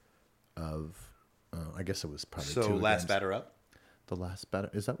of I guess it was probably So two last games. batter up. The last batter.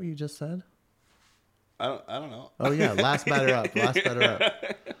 Is that what you just said? I don't know. Oh yeah, last batter up. Last batter up.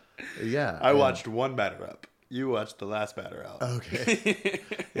 Yeah. I watched one batter up. You watched the last batter out. Okay.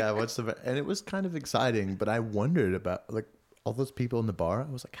 Yeah, I watched and it was kind of exciting, but I wondered about like all those people in the bar. I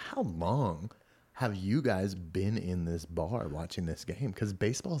was like, how long have you guys been in this bar watching this game? Because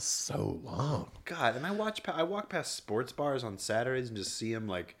baseball's so long. God, and I walk past sports bars on Saturdays and just see them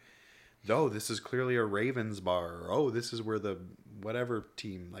like, oh, this is clearly a Ravens bar. Or, oh, this is where the whatever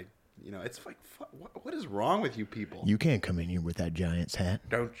team, like, you know, it's like, what is wrong with you people? You can't come in here with that Giants hat.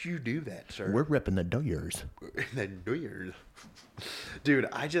 Don't you do that, sir. We're repping the Doyers. The Doyers. Dude,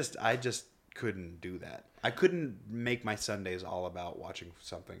 I just couldn't do that. I couldn't make my Sundays all about watching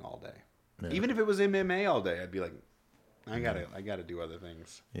something all day. Yeah. Even if it was MMA all day, I'd be like, I gotta do other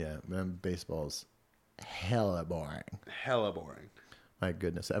things. Yeah, man, baseball's hella boring. Hella boring. My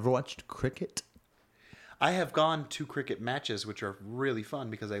goodness. Ever watched cricket? I have gone to cricket matches, which are really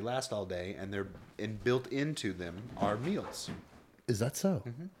fun because they last all day, and built into them are meals. Is that so?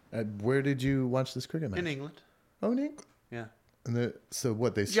 Where did you watch this cricket match? In England. Oh, in England. Yeah. And so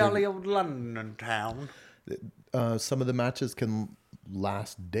what they Jolly old London town. some of the matches can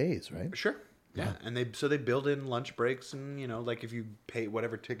last days, right? Sure. Yeah, and they build in lunch breaks, and you know, like if you pay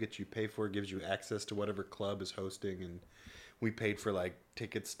whatever tickets you pay for, it gives you access to whatever club is hosting. And we paid for like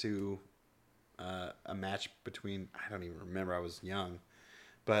tickets to a match between, I don't even remember, I was young,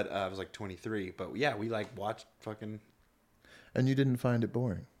 but I was like 23. But yeah, we like watched fucking. And you didn't find it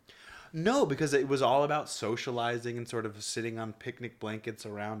boring? No, because it was all about socializing and sort of sitting on picnic blankets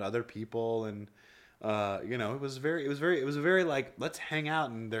around other people, and you know, it was very like, let's hang out,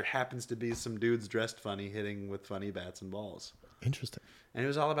 and there happens to be some dudes dressed funny hitting with funny bats and balls. Interesting. And it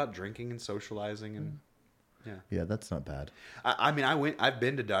was all about drinking and socializing, and Yeah, that's not bad. I mean, I've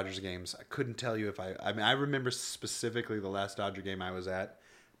been to Dodgers games. I couldn't tell you if I remember specifically the last Dodger game I was at,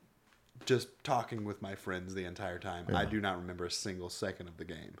 just talking with my friends the entire time. Yeah. I do not remember a single second of the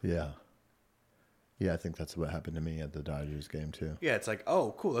game. Yeah. Yeah, I think that's what happened to me at the Dodgers game too. Yeah, it's like,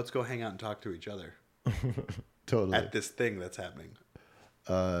 oh, cool, let's go hang out and talk to each other Totally. at this thing that's happening.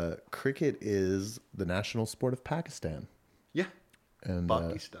 Cricket is the national sport of Pakistan. Yeah, And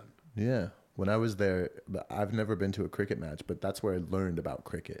Pakistan. yeah, when I was there, I've never been to a cricket match, but that's where I learned about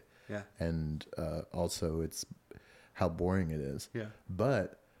cricket. Yeah. And also it's how boring it is. Yeah.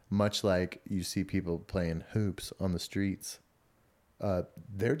 But much like you see people playing hoops on the streets,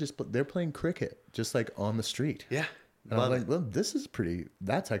 they're playing cricket just like on the street. Yeah, And I'm like, well,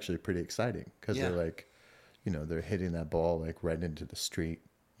 that's actually pretty exciting because Yeah. they're like, you know, they're hitting that ball like right into the street.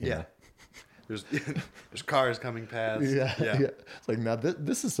 you yeah. know? There's cars coming past. Yeah, yeah. It's like, now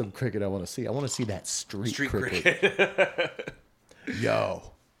this is some cricket I want to see. I want to see that street cricket. Yo.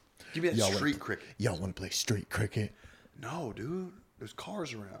 Give me that Y'all street cricket. Y'all want to play street cricket? No, dude. There's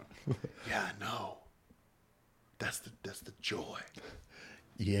cars around. Yeah, no. That's the joy.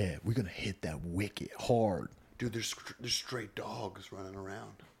 Yeah, we're going to hit that wicket hard. Dude, there's stray dogs running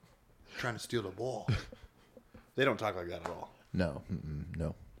around trying to steal the ball. They don't talk like that at all. No,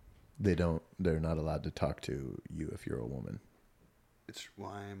 no. They don't. They're not allowed to talk to you if you're a woman. It's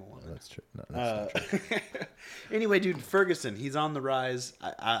why I'm a woman. That's true. No, that's not true. Anyway, dude, Ferguson, he's on the rise.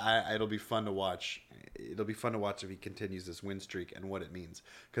 It'll be fun to watch. It'll be fun to watch if he continues this win streak and what it means,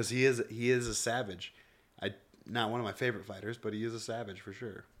 because he is a savage. Not one of my favorite fighters, but he is a savage for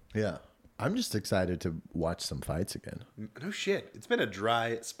sure. Yeah. I'm just excited to watch some fights again. No shit. It's been a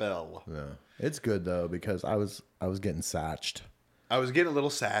dry spell. Yeah. It's good though because I was getting satched. I was getting a little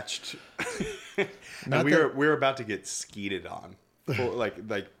satched. And Not we were about to get skeeted on.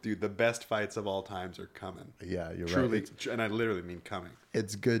 Dude, the best fights of all times are coming. Yeah, you're Truly, right. and I literally mean coming.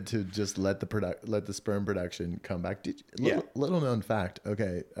 It's good to just let the sperm production come back. Yeah. Little known fact.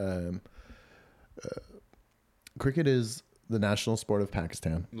 Okay, cricket is the national sport of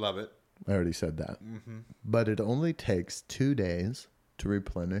Pakistan. Love it. I already said that. But it only takes 2 days to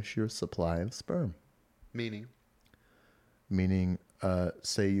replenish your supply of sperm. Meaning,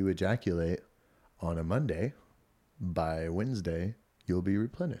 say you ejaculate on a Monday, by Wednesday you'll be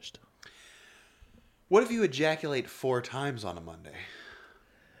replenished. what if you ejaculate 4 times on a Monday?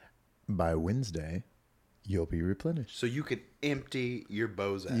 By Wednesday, you'll be replenished. So you could empty your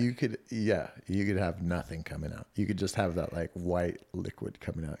Bozak. You could have nothing coming out. You could just have that like white liquid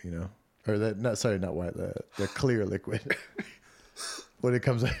coming out, you know, or that not white, the clear liquid. When it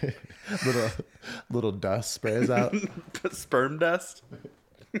comes, little dust sprays out. Sperm dust.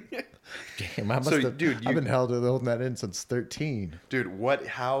 Damn, I've been holding that in since 13. Dude,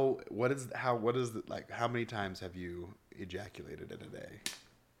 how many times have you ejaculated in a day?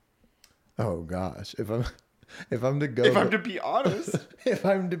 Oh gosh, if I'm to be honest,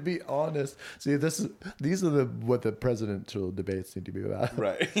 see these are what the presidential debates need to be about.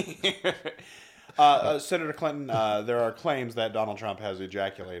 Right. Senator Clinton, there are claims that Donald Trump has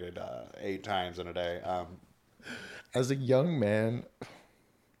ejaculated 8 times in a day. As a young man,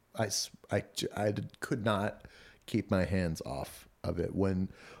 I could not keep my hands off of it.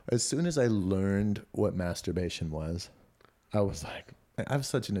 As soon as I learned what masturbation was, I was like, I have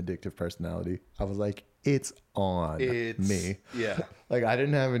such an addictive personality. I was like, it's on me. Yeah. Like I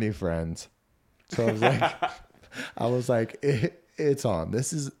didn't have any friends, so I was like, it's on.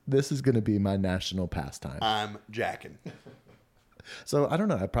 This is going to be my national pastime. I'm jacking. So I don't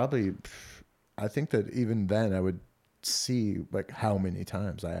know. I think that even then I would see like how many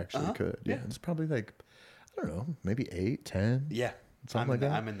times I actually could. Yeah. It's probably like, I don't know, maybe 8, 10. Yeah. Something like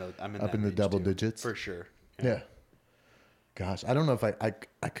that. I'm in up in the double digits. For sure. Yeah. Gosh, I don't know if I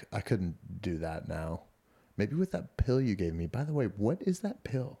couldn't do that now. Maybe with that pill you gave me. By the way, what is that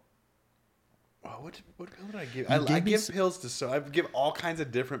pill? Oh, what pill did I give? I give pills I give all kinds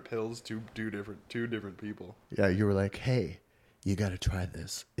of different pills to two different people. Yeah, you were like, hey, you got to try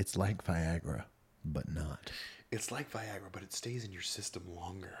this. It's like Viagra, but not. It's like Viagra, but it stays in your system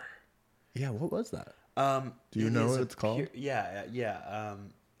longer. Yeah, what was that? Do you know what it's called? Yeah.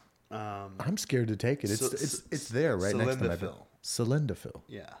 I'm scared to take it. It's there right next to my bill. Sildenafil.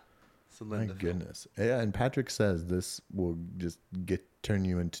 Yeah. My goodness. Yeah, and Patrick says this will just turn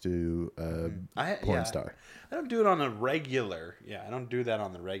you into a porn star. I don't do it on a regular. Yeah, I don't do that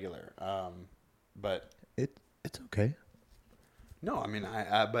on the regular. But it's okay. No, I mean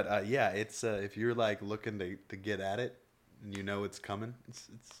it's if you're like looking to get at it and you know it's coming, it's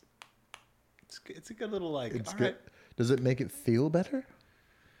a good little like. It's all good. Right. Does it make it feel better?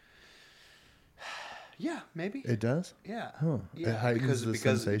 Yeah, maybe. It does? Yeah. Huh. Yeah, because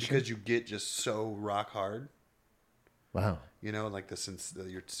you get just so rock hard. Wow. You know, like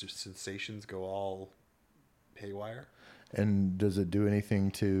your sensations go all haywire. And does it do anything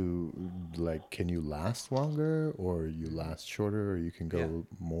to, like, can you last longer or you last shorter or you can go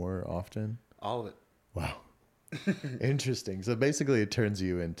more often? All of it. Wow. Interesting. So basically it turns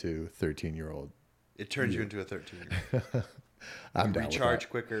you into 13-year-old. It turns you into a 13-year-old. I'm down recharge with that.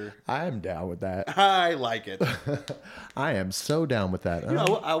 quicker. I'm down with that. I like it. I am so down with that. You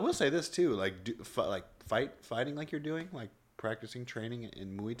know, I will say this too, like fighting like you're doing, like practicing training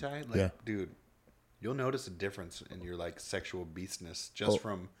in Muay Thai. Like, dude, you'll notice a difference in your like sexual beastness just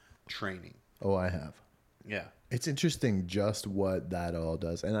from training. Oh, I have. Yeah. It's interesting just what that all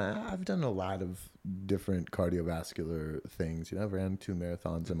does. And I've done a lot of different cardiovascular things. You know, I've ran 2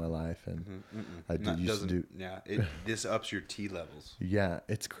 marathons in my life. And this ups your T levels. Yeah,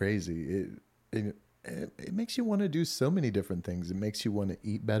 it's crazy. It makes you want to do so many different things. It makes you want to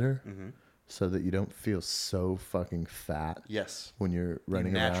eat better so that you don't feel so fucking fat. Yes. When you're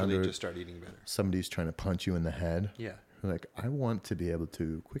running around. Naturally just start eating better. Somebody's trying to punch you in the head. Yeah. Like, I want to be able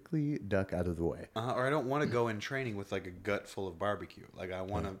to quickly duck out of the way. Or I don't want to go in training with like a gut full of barbecue. Like I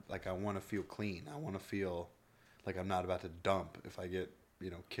want to feel clean. I want to feel like I'm not about to dump if I get,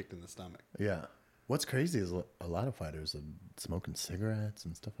 kicked in the stomach. Yeah. What's crazy is a lot of fighters are smoking cigarettes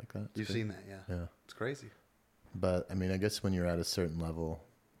and stuff like that. You've seen that, yeah. Yeah. It's crazy. But I mean, I guess when you're at a certain level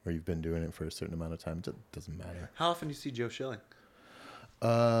or you've been doing it for a certain amount of time, it doesn't matter. How often do you see Joe Schilling?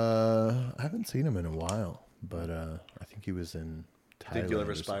 I haven't seen him in a while. But I think he was in Thailand. Think you'll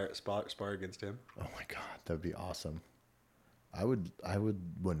ever spar against him? Oh my god, that'd be awesome. I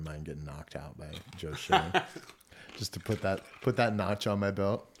wouldn't mind getting knocked out by Joe Schilling. Just to put that notch on my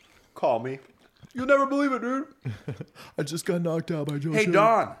belt. Call me. You'll never believe it, dude. I just got knocked out by Joe. Hey,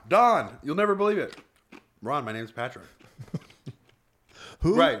 Schilling. Don, you'll never believe it. Ron, my name's Patrick.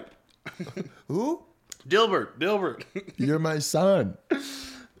 Who? Right. Who? Dilbert. You're my son.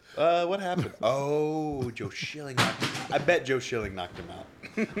 What happened? Oh, Joe Schilling knocked him. I bet Joe Schilling knocked him out.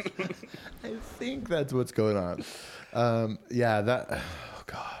 I think that's what's going on. Yeah, that. Oh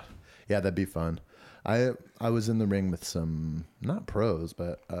God. Yeah, that'd be fun. I was in the ring with some not pros,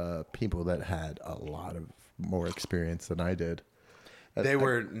 but people that had a lot of more experience than I did. They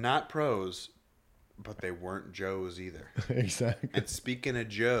were not pros, but they weren't Joes either. Exactly. And speaking of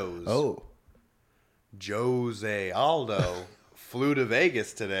Joes, Jose Aldo flew to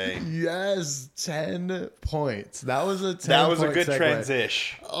Vegas today. Yes, 10 points. That was a 10 That was a point good segue.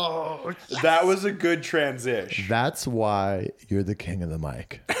 transition. Oh, yes. That was a good transition. That's why you're the king of the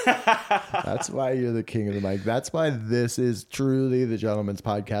mic. That's why you're the king of the mic. That's why this is truly the Gentleman's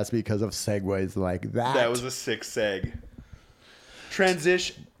Podcast, because of segues like that. That was a sick seg.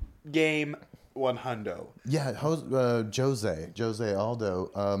 Transition game 100. Yeah, Jose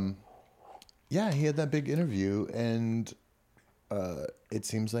Aldo. Yeah, he had that big interview, and it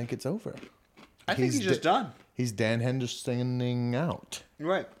seems like it's over. I think he's just done. He's Dan Hendersoning out.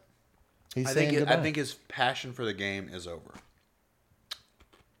 Right. He's I saying goodbye. think his passion for the game is over.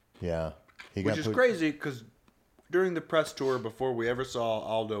 Yeah. Which is crazy because during the press tour before we ever saw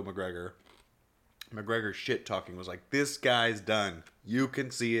Aldo McGregor's shit talking was like, this guy's done. You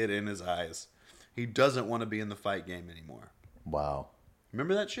can see it in his eyes. He doesn't want to be in the fight game anymore. Wow.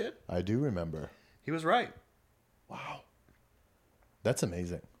 Remember that shit? I do remember. He was right. Wow. That's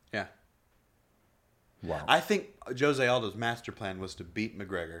amazing. Yeah. Wow. I think Jose Aldo's master plan was to beat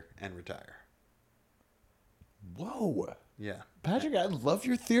McGregor and retire. Whoa. Yeah. Patrick, I love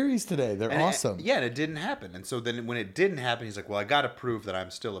your theories today. They're awesome. And it didn't happen. And so then when it didn't happen, he's like, well, I got to prove that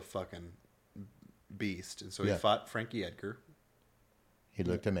I'm still a fucking beast. And so he fought Frankie Edgar. He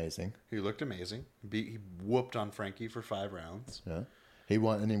looked amazing. He looked amazing. He whooped on Frankie for 5 rounds. Yeah. He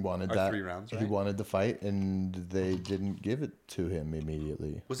wanted Or that. 3 rounds, right? He wanted the fight, and they didn't give it to him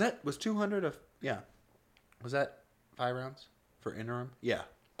immediately. Was 200 of, yeah. Was that 5 rounds for interim? Yeah.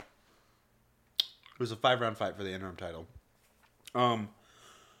 It was a 5-round fight for the interim title.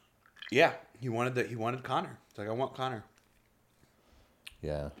 Yeah, he wanted Conor. It's like, I want Conor.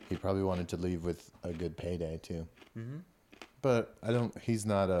 Yeah, he probably wanted to leave with a good payday too. Mm-hmm. But he's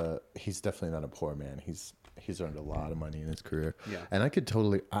definitely not a poor man. He's earned a lot of money in his career. Yeah. And I could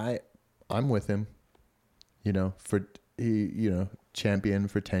totally, I'm with him, champion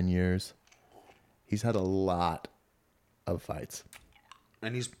for 10 years. He's had a lot of fights.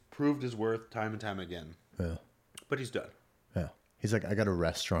 And he's proved his worth time and time again. Yeah. But he's done. Yeah. He's like, I got a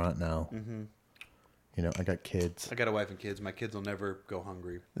restaurant now. Mm-hmm. I got kids. I got a wife and kids. My kids will never go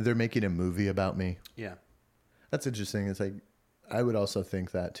hungry. They're making a movie about me. Yeah. That's interesting. It's like, I would also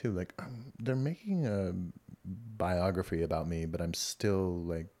think that too. Like, they're making a biography about me, but I'm still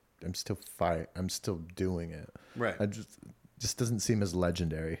doing it. Right. I just doesn't seem as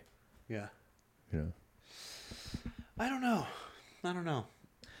legendary. Yeah. I don't know.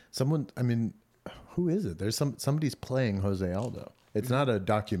 Who is it? There's somebody's playing Jose Aldo. It's not a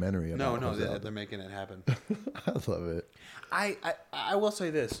documentary about Jose Aldo. They're making it happen. I love it. I will say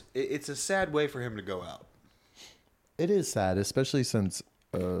this. It's a sad way for him to go out. It is sad, especially since,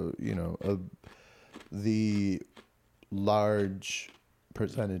 the large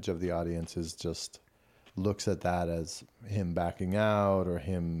percentage of the audience looks at that as him backing out or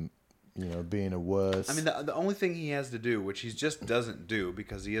him, being a wuss. I mean, the only thing he has to do, which he just doesn't do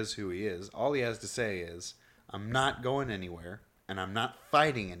because he is who he is, all he has to say is, I'm not going anywhere and I'm not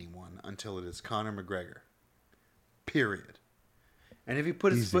fighting anyone until it is Conor McGregor. Period. And if he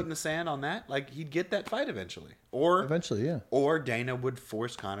put his foot in the sand on that, he'd get that fight eventually. Or eventually, yeah. Or Dana would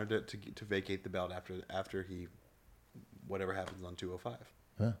force Conor to vacate the belt after he whatever happens on 205.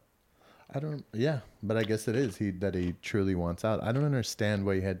 Yeah. But I guess it is that he truly wants out. I don't understand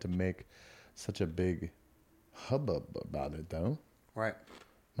why he had to make such a big hubbub about it, though. Right.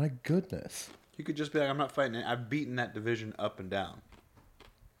 My goodness. You could just be like, I'm not fighting it. I've beaten that division up and down.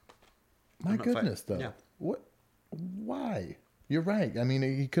 My goodness, though. Yeah. What? Why? You're right. I mean,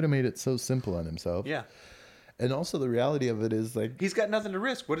 he could have made it so simple on himself. Yeah. And also the reality of it is he's got nothing to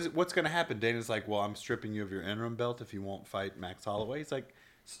risk. What's going to happen? Dana's like, well, I'm stripping you of your interim belt if you won't fight Max Holloway. He's like,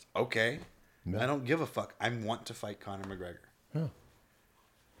 okay. No. I don't give a fuck. I want to fight Conor McGregor. Oh.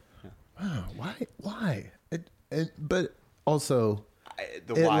 Yeah. Wow. Why? But also,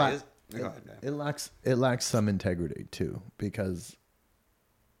 it lacks some integrity too, because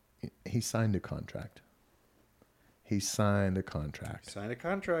he signed a contract. He signed a contract. Signed a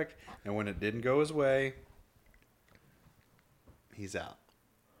contract, and when it didn't go his way, he's out.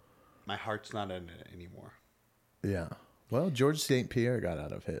 My heart's not in it anymore. Yeah. Well, George St. Pierre got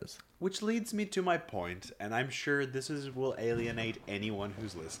out of his. Which leads me to my point, and I'm sure will alienate anyone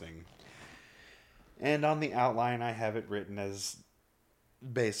who's listening. And on the outline, I have it written as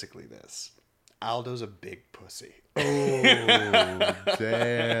basically this. Aldo's a big pussy. Oh,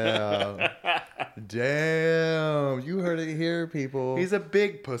 damn. Damn. You heard it here, people. He's a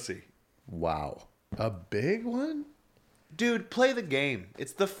big pussy. Wow. A big one? Dude, play the game.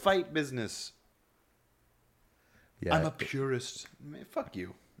 It's the fight business. Yeah. I'm a purist. Man, fuck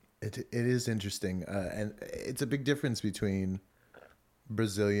you. It is interesting. And it's a big difference between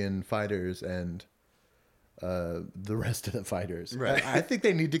Brazilian fighters and the rest of the fighters. Right. I think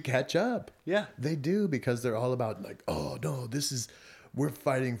they need to catch up. Yeah. They do, because they're all about like, oh no, we're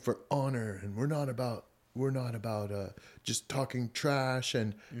fighting for honor, and we're not about just talking trash,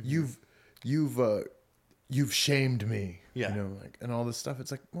 and you've shamed me. Yeah. You know, like, and all this stuff.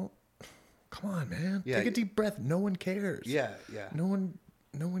 It's like, well, come on, man. Yeah. Take a deep breath. No one cares. Yeah, yeah. No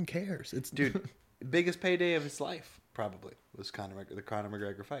one cares. It's Dude, biggest payday of his life probably was the Conor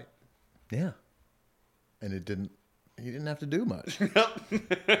McGregor fight. Yeah. And he didn't have to do much.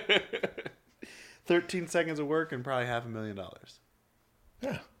 13 seconds of work and probably $500,000.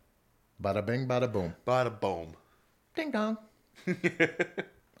 Yeah. Bada bing, bada boom. Bada boom. Ding dong.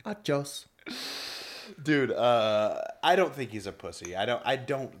 Achos. Dude, I don't think he's a pussy. I don't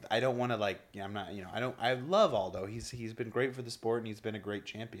want to like. Yeah, I'm not. You know, I love Aldo. He's been great for the sport and he's been a great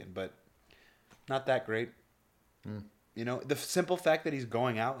champion, but not that great. You know, the simple fact that he's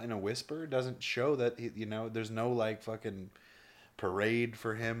going out in a whisper doesn't show that there's no like fucking parade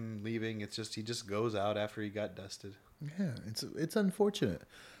for him leaving. It's just he just goes out after he got dusted. Yeah, it's unfortunate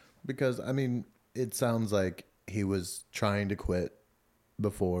because I mean, it sounds like he was trying to quit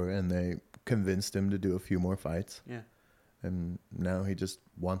before and they convinced him to do a few more fights. Yeah. And now he just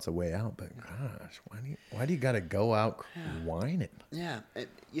wants a way out. But gosh, why do you got to go out whining? Yeah,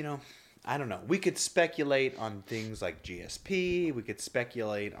 I don't know. We could speculate on things like GSP. We could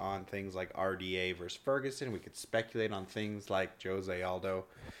speculate on things like RDA versus Ferguson. We could speculate on things like Jose Aldo.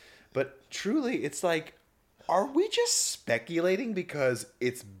 But truly, it's like, are we just speculating because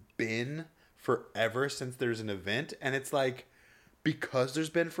it's been forever since there's an event? And it's like, because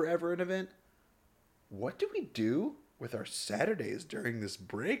there's been forever an event, what do we do with our Saturdays during this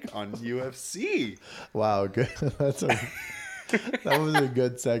break on UFC? Wow, good. That was a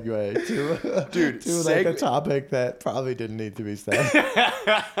good segue to like a topic that probably didn't need to be said.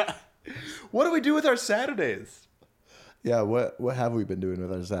 What do we do with our Saturdays? Yeah, what have we been doing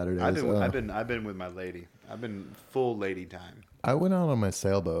with our Saturdays? I've been with my lady. I've been full lady time. I went out on my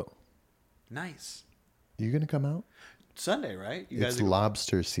sailboat. Nice. You gonna come out? Sunday, right? It's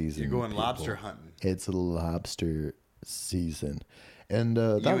lobster season. You're going lobster hunting. It's lobster season. And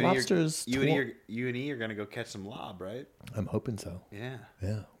that lobster's... You and E are going to go catch some lob, right? I'm hoping so. Yeah.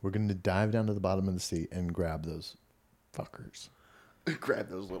 Yeah. We're going to dive down to the bottom of the sea and grab those fuckers. Grab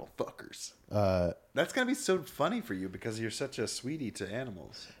those little fuckers. That's going to be so funny for you because you're such a sweetie to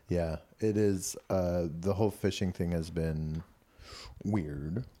animals. Yeah, it is. The whole fishing thing has been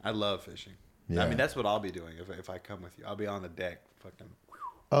weird. I love fishing. Yeah. I mean, that's what I'll be doing if I come with you. I'll be on the deck. Fucking.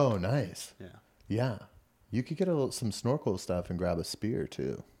 Oh, nice. Yeah. Yeah. You could get some snorkel stuff and grab a spear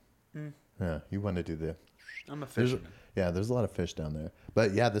too. Yeah, you want to do the... I'm a fisherman. There's a lot of fish down there.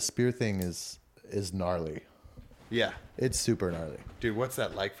 But yeah, the spear thing is gnarly. Yeah. It's super gnarly. Dude, what's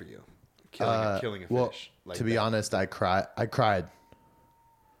that like for you? Killing a fish. Well, like to be honest, I cried. I cried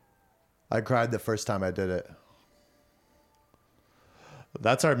the first time I did it.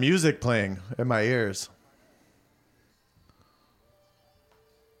 That's our music playing in my ears.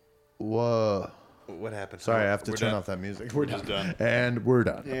 Whoa. What happened? Sorry, I have to turn done. off that music. We're just done. And we're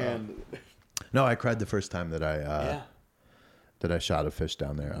done. And no, I cried the first time that I shot a fish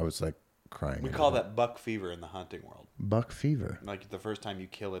down there. I was like crying. We call that buck fever in the hunting world. Buck fever. Like the first time you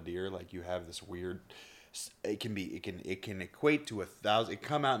kill a deer, like you have this weird. It can equate to 1,000. It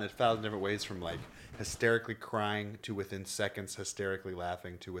come out in 1,000 different ways, from like hysterically crying to within seconds hysterically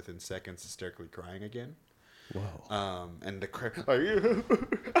laughing to within seconds hysterically crying again. Whoa. And the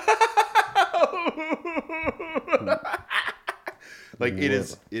like it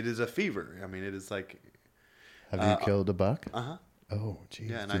is a fever. I mean, it is like. Have you killed a buck? Uh-huh. Oh,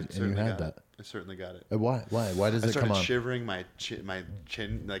 geez. Yeah, and you had that. I certainly got it. Why? Why does it come on? I started shivering. My chin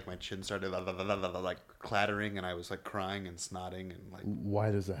started like clattering, and I was like crying and snotting and like. Why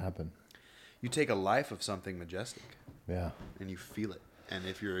does it happen? You take a life of something majestic. Yeah. And you feel it. And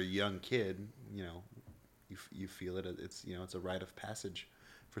if you're a young kid, you feel it. It's it's a rite of passage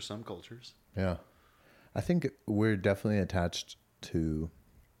for some cultures. Yeah. I think we're definitely attached to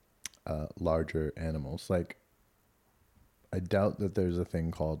larger animals. Like, I doubt that there's a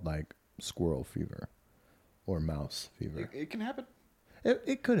thing called like squirrel fever or mouse fever. It can happen.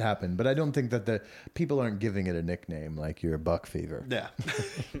 It could happen, but I don't think that the people aren't giving it a nickname like you're buck fever. Yeah.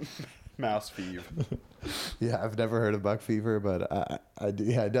 Mouse fever. Yeah, I've never heard of buck fever, but I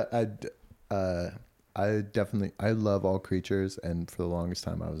definitely I love all creatures, and for the longest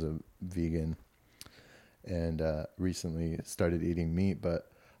time I was a vegan, and recently started eating meat.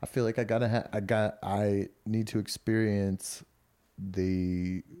 But I feel like I need to experience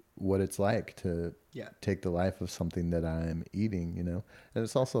what it's like to take the life of something that I'm eating, and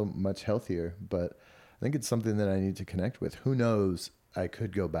it's also much healthier. But I think it's something that I need to connect with. Who knows? I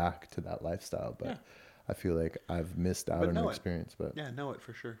could go back to that lifestyle, but I feel like I've missed out on an experience. But yeah, know it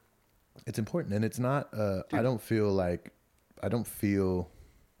for sure. It's important, and it's not. I don't feel like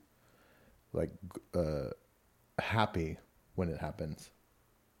happy when it happens.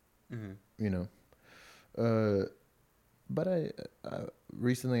 Mm-hmm. But I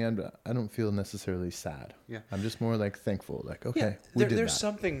recently I don't feel necessarily sad. Yeah, I'm just more like thankful. Like, okay, there's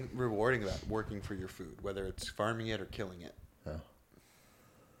something rewarding about working for your food, whether it's farming it or killing it. Yeah.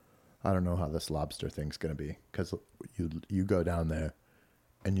 I don't know how this lobster thing's gonna be, because you go down there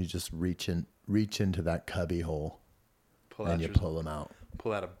and you just reach into that cubby hole and you pull them out.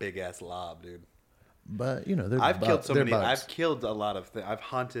 Pull out a big ass lob, dude. But I've killed so many. I've killed a lot of. I've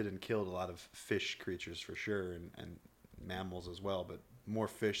hunted and killed a lot of fish creatures for sure, and mammals as well. But more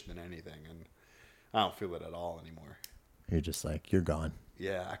fish than anything, and I don't feel it at all anymore. You're just like, you're gone.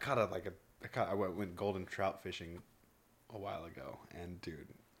 Yeah, I went golden trout fishing a while ago, and dude,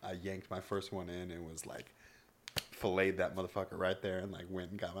 I yanked my first one in and was like, filleted that motherfucker right there, and like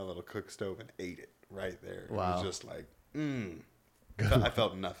went and got my little cook stove and ate it right there. Wow. It was just like, I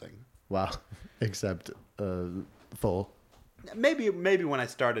felt nothing. Wow. Except full. Maybe when I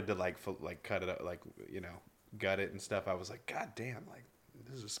started to like cut it up, like gut it and stuff, I was like, God damn, like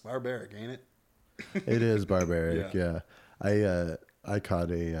this is barbaric, ain't it? It is barbaric. Yeah. I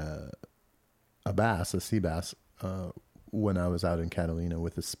caught a sea bass, when I was out in Catalina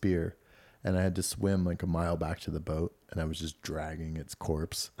with a spear, and I had to swim like a mile back to the boat, and I was just dragging its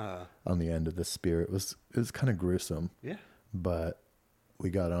corpse on the end of the spear. It was kind of gruesome. Yeah. But we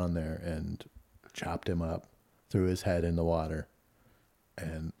got on there and chopped him up, threw his head in the water,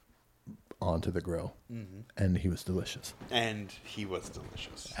 and onto the grill. Mm-hmm. And he was delicious. So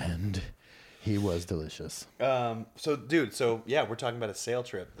we're talking about a sail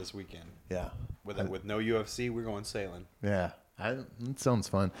trip this weekend. Yeah. With no UFC, we're going sailing. Yeah. It sounds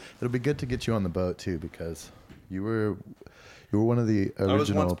fun. It'll be good to get you on the boat too, because you were one of the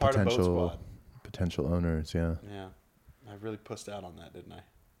original potential owners. Yeah. Yeah. I really pussed out on that, didn't I?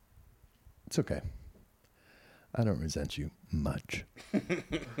 It's okay. I don't resent you much.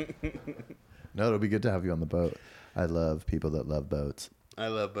 No, it'll be good to have you on the boat. I love people that love boats. I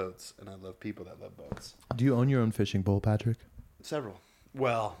love boats, and I love people that love boats. Do you own your own fishing pole, Patrick? Several.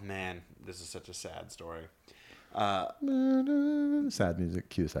 Well, man, this is such a sad story. Sad music.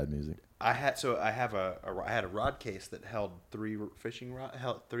 Cue sad music. I had a rod case that held three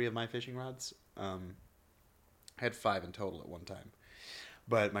of my fishing rods. I had 5 in total at one time,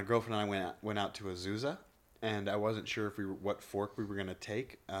 but my girlfriend and I went out to Azusa, and I wasn't sure what fork we were gonna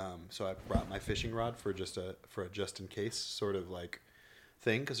take. So I brought my fishing rod for a just in case sort of like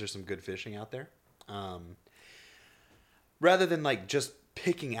thing, because there's some good fishing out there. Rather than like just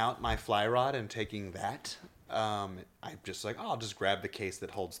picking out my fly rod and taking that, I'm just like, I'll just grab the case that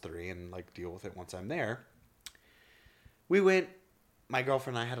holds 3 and like deal with it once I'm there. My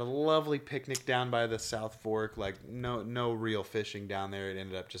girlfriend and I had a lovely picnic down by the South Fork, like no real fishing down there. It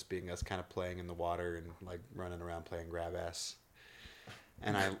ended up just being us kind of playing in the water and like running around playing grab ass.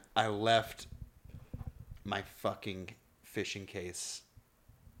 And I left my fucking fishing case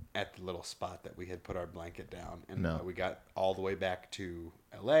at the little spot that we had put our blanket down. And we got all the way back to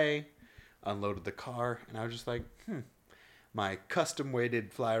LA, unloaded the car, and I was just like, my custom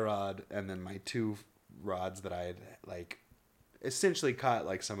weighted fly rod, and then my 2 rods that I had like essentially caught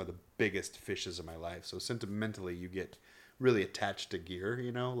like some of the biggest fishes of my life. So sentimentally, you get really attached to gear,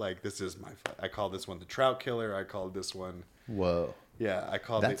 like this is I call this one the trout killer. I called this one. Whoa. Yeah, I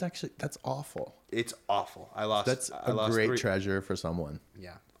called that's awful. It's awful. That's a great treasure for someone.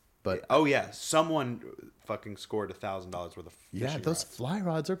 Yeah. But someone fucking scored $1,000 worth of fishing rods. Those fly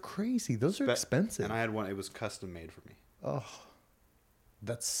rods are crazy. Those are expensive. And I had one. It was custom made for me. Oh,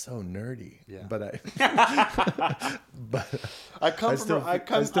 That's so nerdy. Yeah. But I come I from. still- I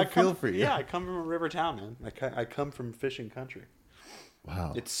come. I still I come, feel for you. Yeah, I come from a river town, man. I come from fishing country.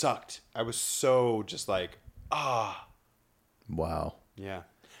 wow. It sucked. I was so just like, Wow. yeah.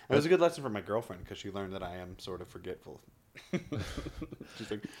 It was a good lesson for my girlfriend because she learned that I am sort of forgetful. She's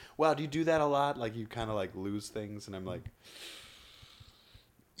like, "Wow, do you do that a lot? Like you kind of like lose things?" And I'm like,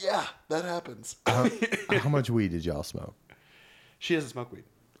 "Yeah, that happens." How much weed did y'all smoke? She doesn't smoke weed.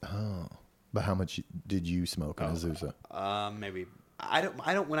 Oh. But how much did you smoke in Azusa? Maybe I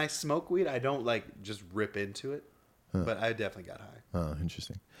don't. When I smoke weed, I don't like just rip into it. But I definitely got high. Oh,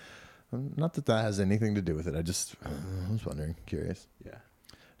 interesting. Not that that has anything to do with it. I was wondering, curious. Yeah.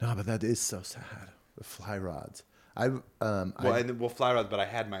 No, but that is so sad. The fly rods. Well, fly rods, but I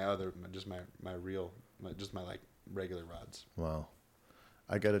had my other, just my like regular rods. Wow.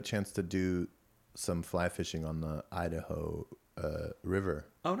 I got a chance to do some fly fishing on the Idaho river.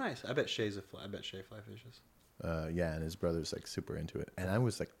 Oh, nice. I bet Shay fly fishes. Yeah, and his brother's like super into it. And I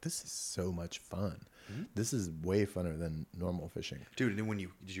was like, this is so much fun. Mm-hmm. This is way funner than normal fishing. Dude, and when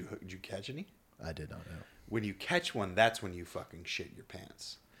did you catch any? I did not know. When you catch one, that's when you fucking shit your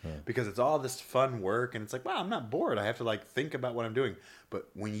pants. Because it's all this fun work and it's like, wow, I'm not bored. I have to like think about what I'm doing. But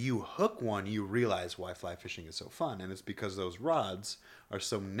when you hook one, you realize why fly fishing is so fun. And it's because those rods are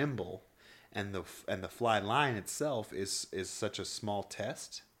so nimble and the fly line itself is such a small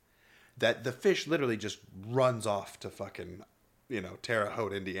test that the fish literally just runs off to fucking, Terre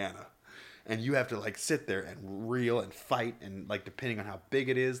Haute, Indiana. And you have to like sit there and reel and fight and like depending on how big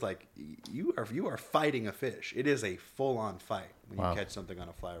it is, like you are fighting a fish. It is a full on fight when you catch something on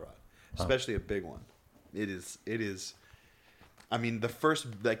a fly rod, especially a big one. It is. I mean,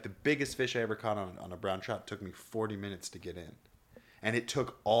 the biggest fish I ever caught on a brown trout took me 40 minutes to get in, and it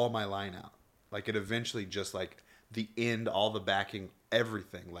took all my line out. Like it eventually just like the end, all the backing,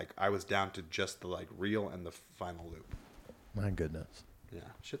 everything. Like I was down to just the like reel and the final loop. My goodness. Yeah,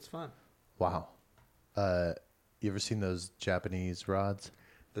 shit's fun. Wow. You ever seen those Japanese rods?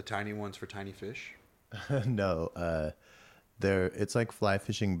 The tiny ones for tiny fish? No. It's like fly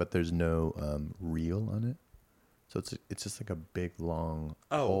fishing, but there's no reel on it. So it's just like a big long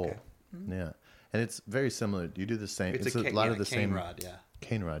pole. Okay. Mm-hmm. Yeah. And it's very similar. You do the same. It's a lot of the cane same rod, yeah.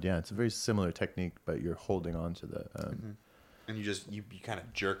 Cane rod, yeah. It's a very similar technique, but you're holding on to the. And you just you kind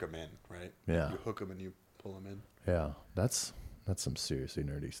of jerk them in, right? Yeah. You hook them and you pull them in. Yeah, that's some seriously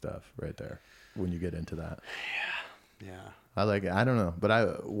nerdy stuff right there. When you get into that. Yeah. I like it. I don't know,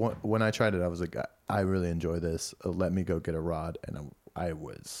 but when I tried it, I was like, I really enjoy this. Let me go get a rod, and I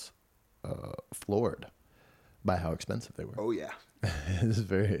was floored by how expensive they were. Oh yeah.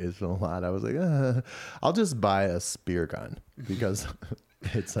 It's a lot. I was like, I'll just buy a spear gun because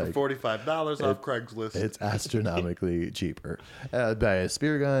it's like $45 off Craigslist. It's astronomically cheaper. I'd buy a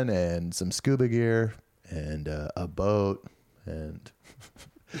spear gun and some scuba gear and a boat and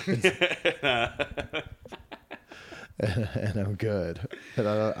and I'm good. And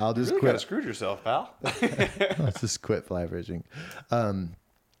I'll just you really quit. kind of screwed yourself, pal. I'll just quit fly fishing.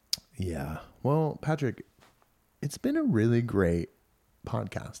 Yeah. Well, Patrick, it's been a really great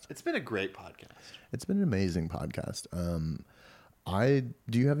podcast. It's been a great podcast. It's been an amazing podcast.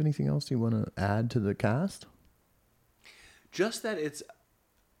 Do you have anything else you want to add to the cast? Just that it's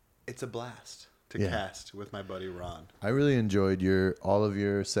a blast to cast with my buddy Rawn. I really enjoyed all of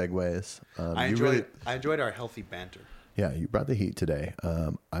your segues. I enjoyed our healthy banter. Yeah, you brought the heat today.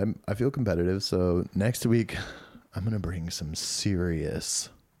 I feel competitive, so next week I'm gonna bring some serious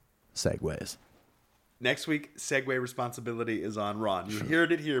segues. Next week, segue responsibility is on Rawn. You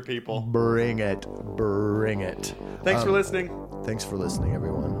heard it here, people. Bring it. Thanks for listening. Thanks for listening,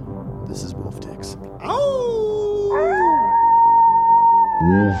 everyone. This is Wolf Tix. Oh!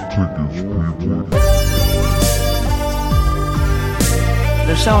 Wolf Tix, people.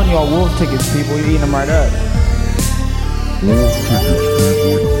 They're selling y'all wolf tickets, people. You're eating them right up. Wolf Tix,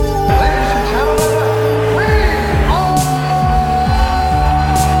 people.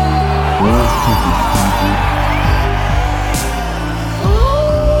 Wolf Tix, people.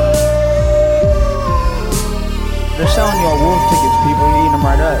 They're selling y'all wolf tickets, people. You're eating them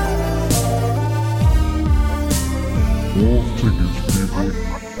right up. Wolf Tix.